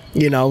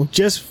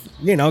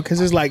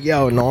 Because it's like,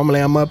 normally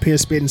I'm up here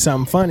spitting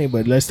something funny,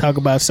 but let's talk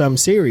about something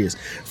serious.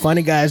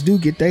 Funny guys do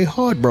get their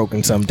heart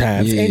broken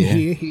sometimes. And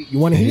here, you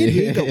want to hear it?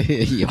 Here you go.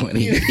 You want to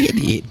hear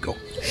it? Go.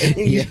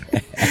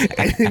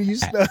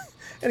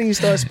 And then you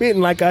start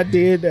spitting like I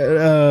did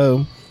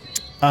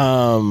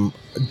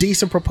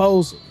Decent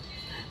Proposal,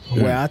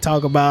 where I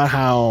talk about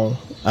how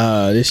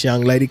this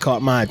young lady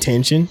caught my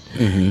attention,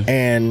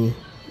 and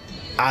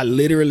I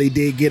literally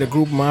did get a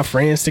group of my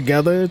friends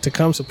together to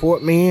come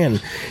support me,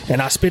 and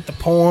I spit the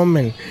poem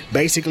and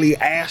basically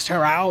asked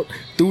her out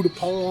through the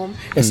poem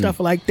and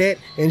stuff like that.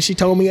 And she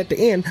told me at the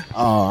end,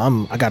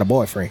 I got a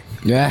boyfriend.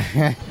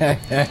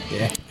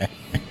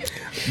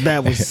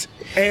 That was,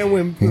 and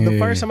when the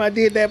first time I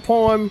did that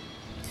poem,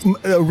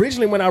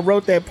 originally when I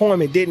wrote that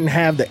poem, it didn't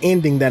have the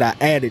ending that I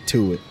added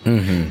to it.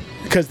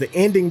 Because the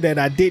ending that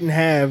I didn't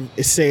have,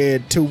 it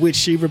said, to which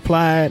she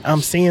replied,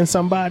 I'm seeing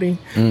somebody.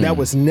 That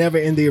was never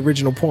in the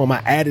original poem. I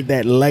added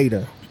that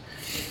later.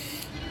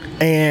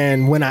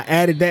 And when I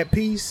added that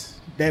piece,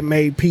 that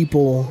made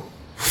people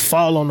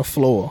fall on the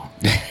floor.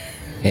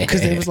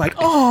 Because it was like,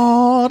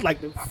 oh, like,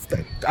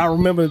 I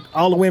remember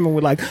all the women were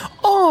like,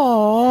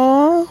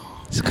 oh.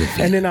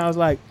 And then I was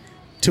like,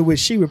 to which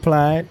she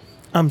replied,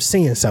 I'm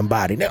seeing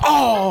somebody. Bitch.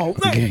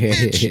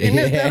 And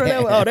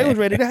they was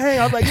ready to hang.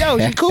 I was like, yo,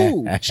 she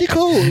cool. She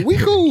cool. We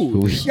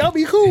cool. Y'all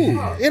be cool.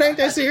 It ain't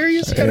that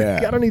serious.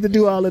 Y'all don't need to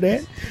do all of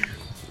that.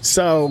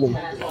 So,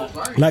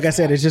 like I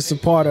said, it's just a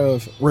part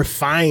of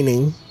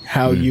refining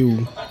how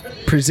you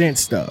present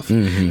stuff,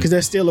 because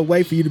there's still a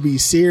way for you to be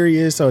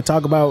serious or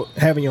talk about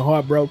having your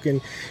heart broken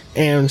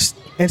and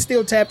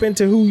still tap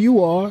into who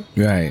you are,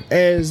 right,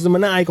 as the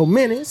maniacal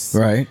menace,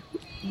 right.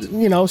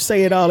 You know,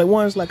 say it all at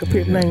once like a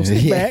pit name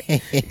sit back.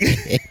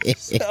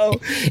 So,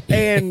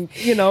 and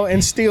you know,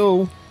 and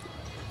still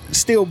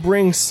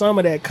bring some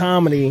of that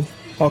comedy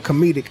or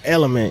comedic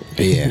element,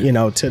 you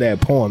know, to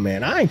that poem,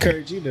 man. I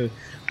encourage you to,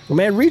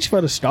 man, reach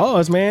for the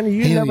stars, man.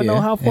 You never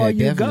know how far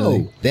you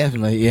go.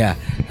 Definitely, yeah.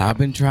 I've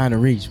been trying to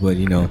reach, but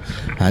you know,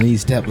 I need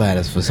step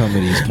ladders for some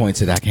of these points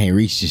that I can't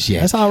reach just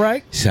yet. That's all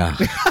right. So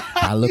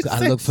I look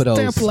for those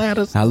step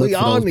ladders. I look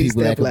for those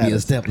people that could be a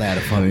step ladder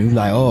for me.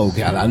 Like, oh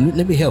God,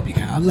 let me help you.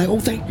 I'm like, oh,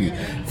 thank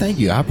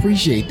you. I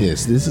appreciate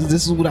this. This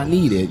is what I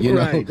needed. You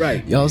know,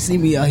 right. Y'all see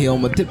me out here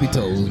on my tippy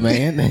toes,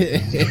 man.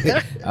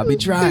 I'll be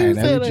trying.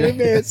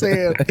 Man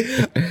said,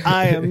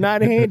 I am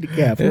not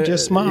handicapped. I'm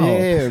just small.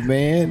 Yeah,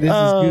 man. This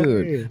is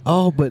good. Yeah.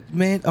 Oh, but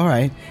man, all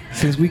right.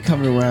 Since we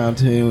coming around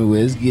to him,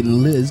 it's getting a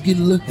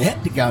little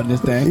hectic out in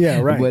this thing.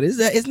 Yeah, right. But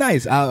it's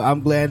nice.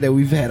 I'm glad that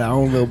we've had our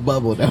own little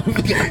bubble that we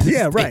got.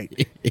 Yeah, right.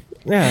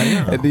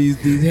 Yeah, and these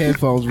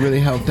headphones really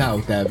helped out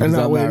with that. Because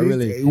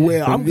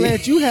I'm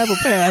glad you have a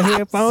pair of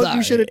headphones.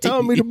 You should have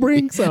told me to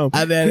bring some.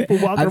 People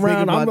walking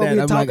around, I'm over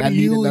here talking to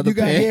you. You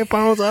got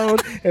headphones on,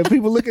 and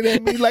people looking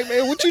at me like,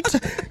 man, what you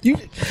got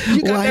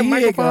that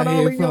microphone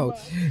on?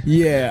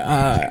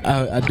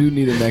 Yeah, I do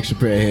need an extra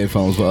pair of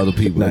headphones for other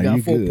people. I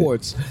got 4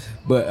 ports.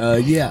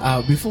 But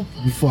before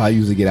I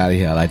usually get out of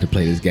here, I like to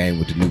play this game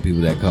with the new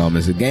people that come.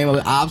 It's a game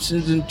of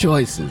options and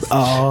choices.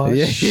 Oh,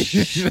 yeah.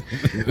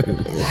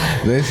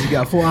 You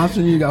got 4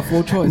 options, you got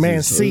 4 choices.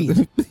 Man, C.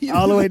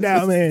 All the way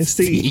down, man,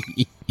 C.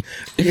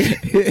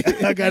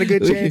 I got a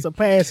good chance of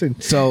passing.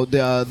 So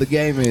the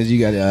game is you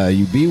got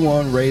you be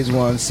one, raise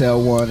one,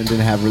 sell one, and then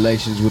have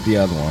relations with the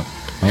other one.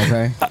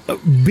 Okay?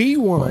 Be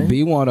one.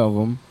 Be one of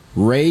them.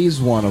 Raise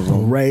one of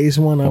them. Raise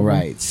one of them.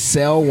 Right.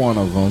 Sell one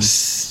of them.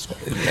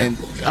 And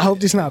I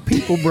hope this not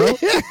people, bro.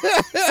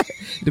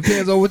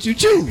 Depends on what you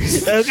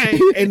choose. Okay.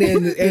 And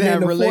then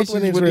the fourth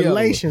one is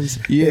relations.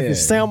 Yeah. If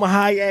it's Selma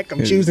Hayek,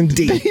 I'm choosing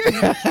D.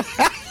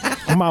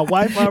 My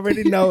wife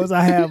already knows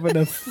I have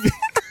enough.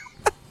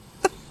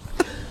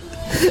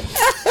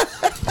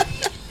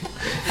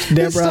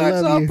 Deborah, I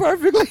love you.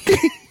 Perfectly.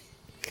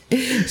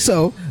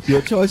 So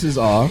your choices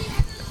are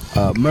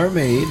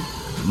mermaid,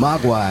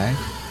 mogwai,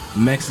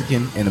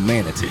 Mexican, and a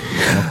manatee.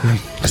 Okay.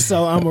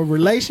 So I'm a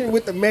relation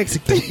with the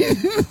Mexican.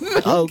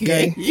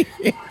 Okay.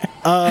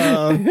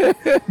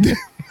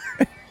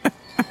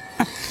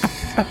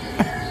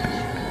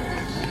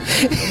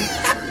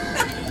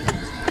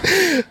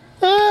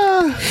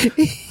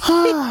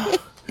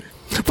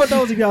 For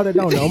those of y'all that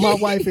don't know, my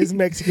wife is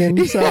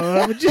Mexican, so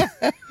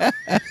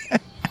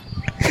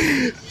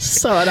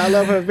and I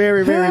love her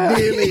very, very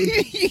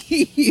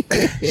dearly.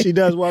 She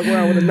does walk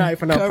around with a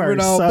knife in her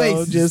purse. All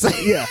bases.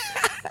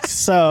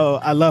 So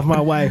I love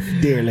my wife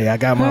dearly. I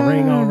got my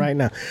ring on right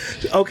now.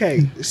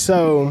 Okay,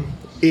 so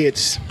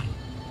it's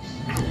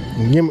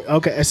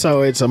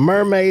a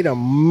mermaid, a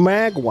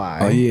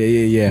magwai. Oh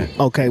yeah.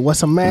 Okay,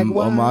 what's a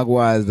magwai? A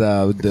magwai is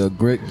the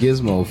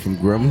Gizmo from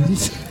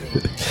Gremlins.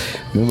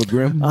 Remember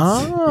Gremlins?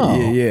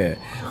 Oh, yeah.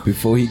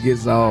 Before he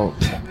gets all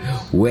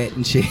wet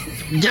and shit.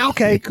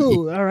 Okay,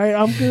 cool. All right,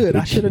 I'm good.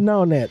 I should have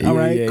known that. All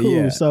right, cool.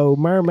 Yeah. So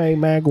mermaid,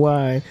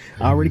 magwai.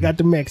 I already got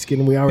the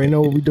Mexican. We already know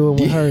what we're doing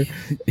with her.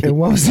 And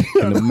what was it?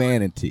 And a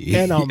manatee.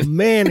 And a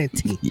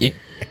manatee. Yeah.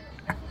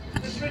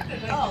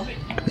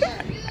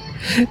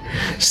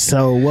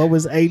 So what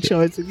was A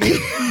choice again?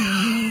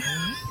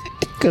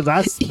 Because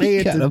I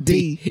sped to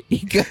D.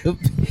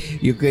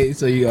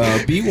 So you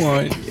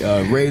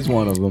B1, raise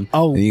one of them.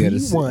 Oh,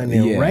 B1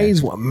 and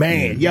raise one.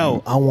 Man,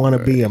 yo, I want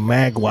to be a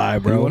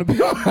magwai, bro. You want to be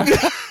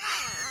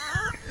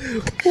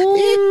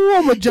Ooh,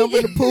 I'm going to jump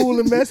in the pool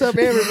and mess up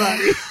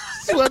everybody.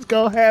 That's what's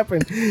going to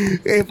happen.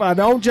 If I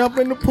don't jump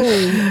in the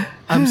pool,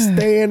 I'm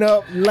staying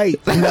up late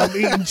and I'm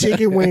eating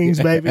chicken wings,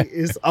 baby.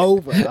 It's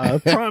over. I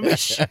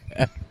promise you.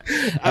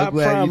 I'm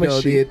glad you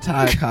know the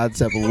entire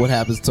concept of what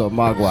happens to a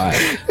mogwai.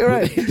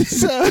 Right.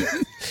 So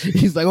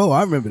he's like, oh,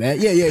 I remember that.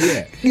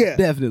 Yeah.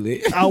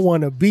 Definitely. I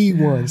want to be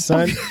one,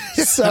 son.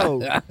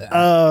 So,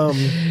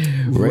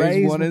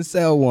 raise one and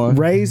sell one.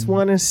 Raise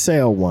one and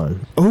sell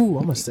one. Ooh,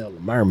 I'm gonna sell a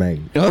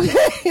mermaid. Okay.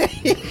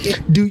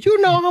 Do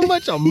you know how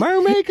much a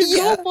mermaid can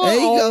go for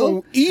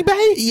on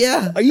eBay?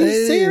 Yeah. Are you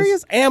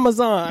serious?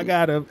 Amazon. I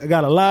got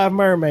a live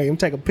mermaid. I'm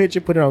take a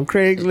picture, put it on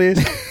Craigslist.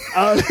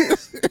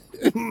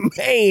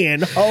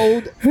 Man,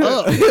 hold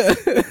up,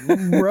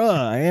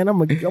 bruh. And I'm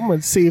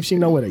gonna see if she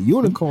know where the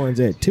unicorn's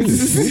at too.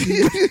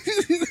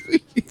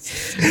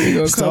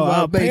 So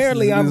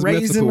apparently, I'm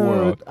raising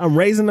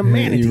a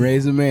manatee. You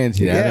raise a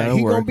manatee. Yeah,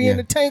 he gonna be in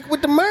the tank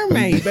with the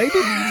mermaid, baby.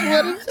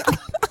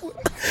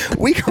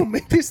 We gonna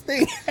make this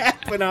thing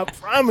happen. I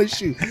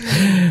promise you.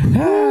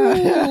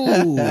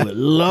 Ooh,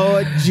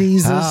 Lord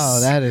Jesus.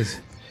 Oh, that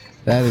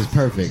is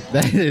perfect.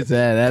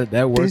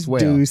 That works well.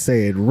 This dude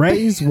said,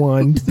 raise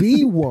one,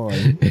 be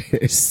one,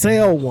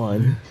 sell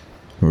one,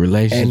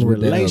 Relations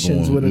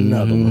with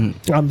another one.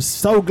 I'm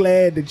so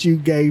glad that you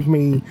gave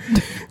me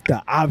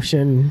the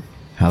option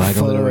for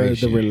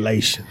the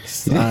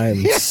relations.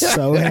 I'm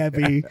so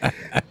happy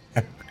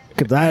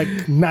because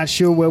I'm not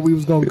sure where we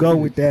was gonna go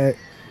with that.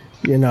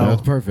 You know,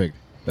 that's perfect.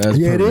 That's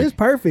perfect. It is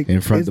perfect.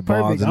 In front of the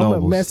Barnes and I'm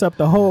Nobles, gonna mess up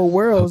the whole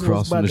world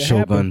across from the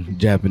Shogun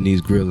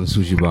Japanese Grill and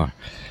Sushi Bar.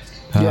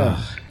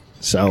 Yeah.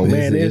 So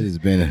man, it has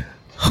been.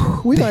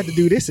 We got to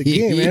do this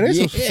again, man. This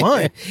was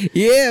fun.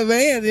 Yeah,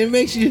 man. It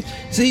makes you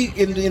see,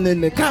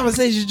 in the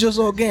conversation's just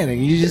organic.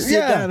 You just sit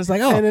down. It's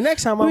like, oh, and the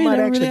next time I might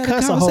actually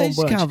cuss a whole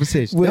bunch.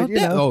 Conversation. With, you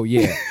know, oh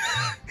yeah,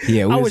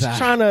 yeah. I was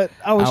trying to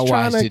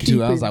keep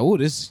it. I was like, oh,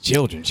 this is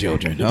children.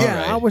 All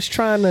right. I was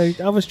trying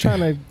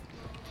to.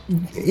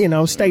 You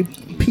know, stay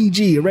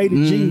PG,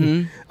 rated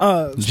G.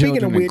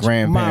 Speaking of which,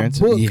 my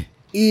book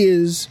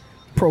is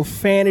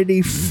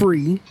profanity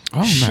free.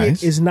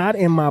 Shit is not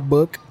in my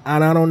book,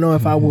 and I don't know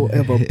if I will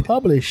ever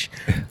publish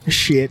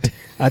shit.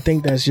 I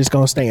think that's just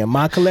gonna stay in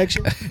my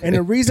collection. And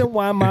the reason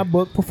why my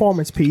book,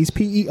 Performance Piece,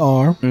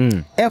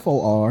 PERFORMANCE,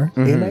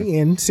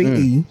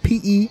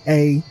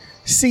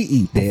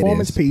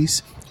 Performance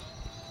Piece,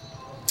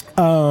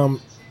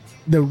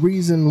 the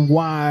reason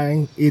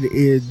why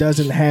it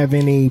doesn't have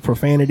any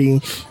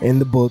profanity in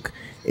the book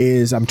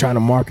is I'm trying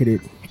to market it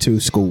to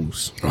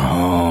schools.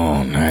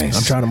 Oh, nice.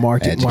 I'm trying to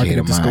market it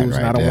to schools,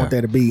 and I don't want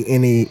there to be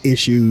any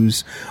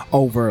issues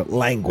over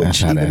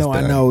language. Even though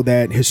I know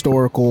that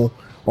historical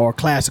or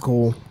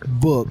classical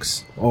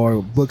books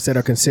or books that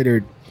are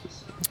considered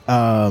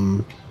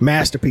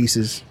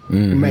masterpieces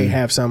may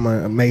have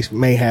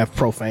may have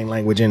profane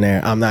language in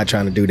there. I'm not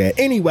trying to do that.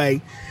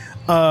 Anyway,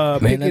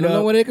 man, I don't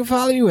know where they can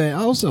follow you at.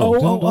 Also,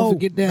 don't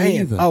forget that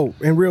either. Oh,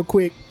 and real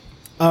quick,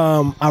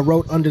 I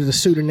wrote under the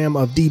pseudonym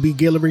of DB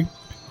Guillory.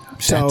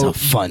 That's a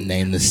fun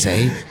name to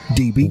say.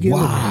 DB Guillory.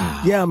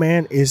 Wow. Yeah,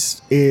 man.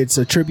 It's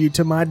a tribute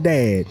to my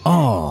dad.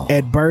 Oh.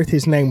 At birth,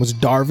 his name was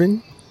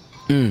Darvin.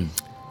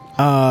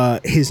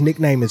 His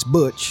nickname is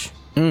Butch.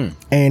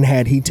 And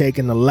had he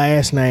taken the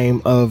last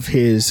name of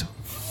his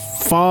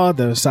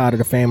father's side of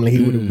the family,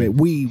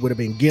 we would have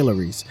been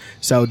Guillories.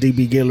 So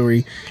DB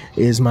Guillory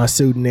is my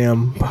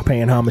pseudonym,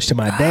 paying homage to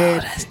my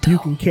dad. You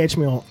can catch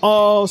me on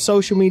all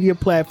social media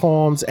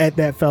platforms at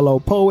That Fellow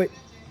Poet.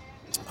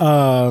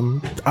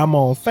 I'm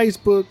on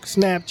Facebook,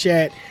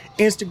 Snapchat,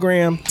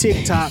 Instagram,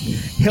 TikTok.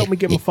 Help me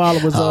get my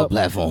followers up. All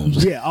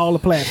platforms. Yeah, all the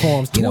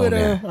platforms.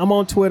 Twitter. I'm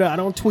on Twitter. I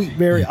don't tweet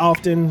very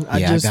often.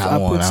 I put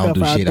stuff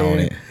out there. On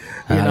it.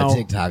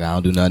 TikTok, I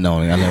don't do nothing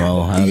on it.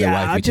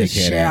 I just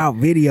share out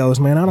videos,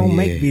 man. I don't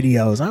make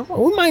videos.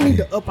 We might need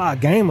to up our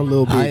game a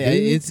little bit.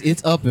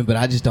 It's upping, but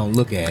I just don't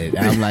look at it.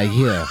 I'm like,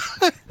 yeah,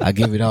 I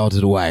give it all to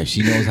the wife.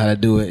 She knows how to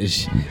do it.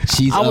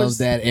 She's of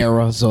that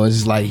era, so it's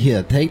just like,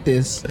 here, take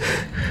this,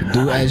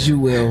 do as you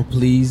will,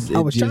 please. I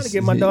was trying to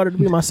get my daughter to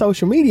be my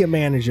social media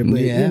manager, but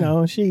you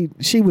know,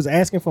 she was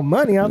asking for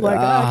money. I was like,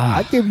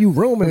 I give you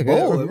room and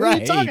board. What are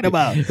you talking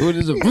about? Well,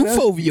 there's a roof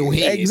over your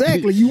head.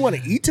 Exactly. You want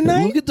to eat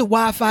tonight? Look at the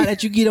Wi-Fi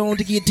that you get on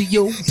to get to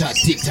your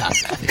TikTok.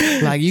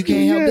 Like, you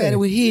can't help that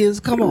with his.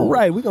 Come on.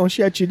 Right, we're going to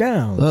shut you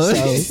down. So,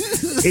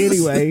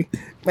 anyway,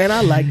 man,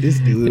 I like this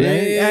dude.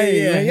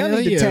 Man, y'all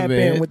need to tap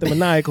in with the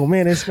Maniacal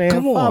Menace,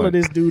 man. Follow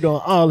this dude on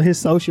all his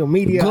social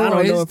media. I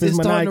don't know if it's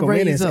Maniacal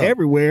Menace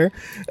everywhere.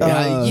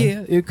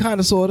 Yeah, it kind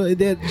of, sort of.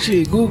 That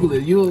shit, Google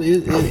it.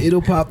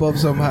 It'll pop up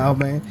somehow,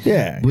 man.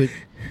 Yeah. But,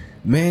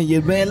 man,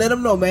 let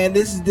them know, man.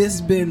 This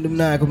has been the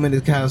Maniacal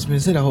Menace. Kind of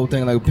say the whole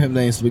thing like a pimp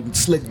named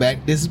Slick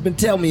Back. This has been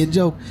Tell Me a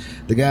Joke.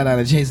 The guy out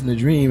there chasing the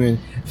dream, and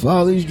for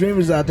all these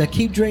dreamers out there,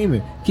 keep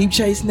dreaming, keep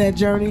chasing that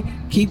journey,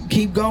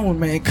 keep going,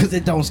 man, because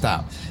it don't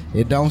stop.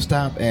 It don't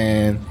stop,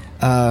 and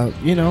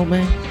you know,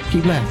 man,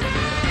 keep laughing.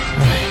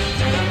 All right.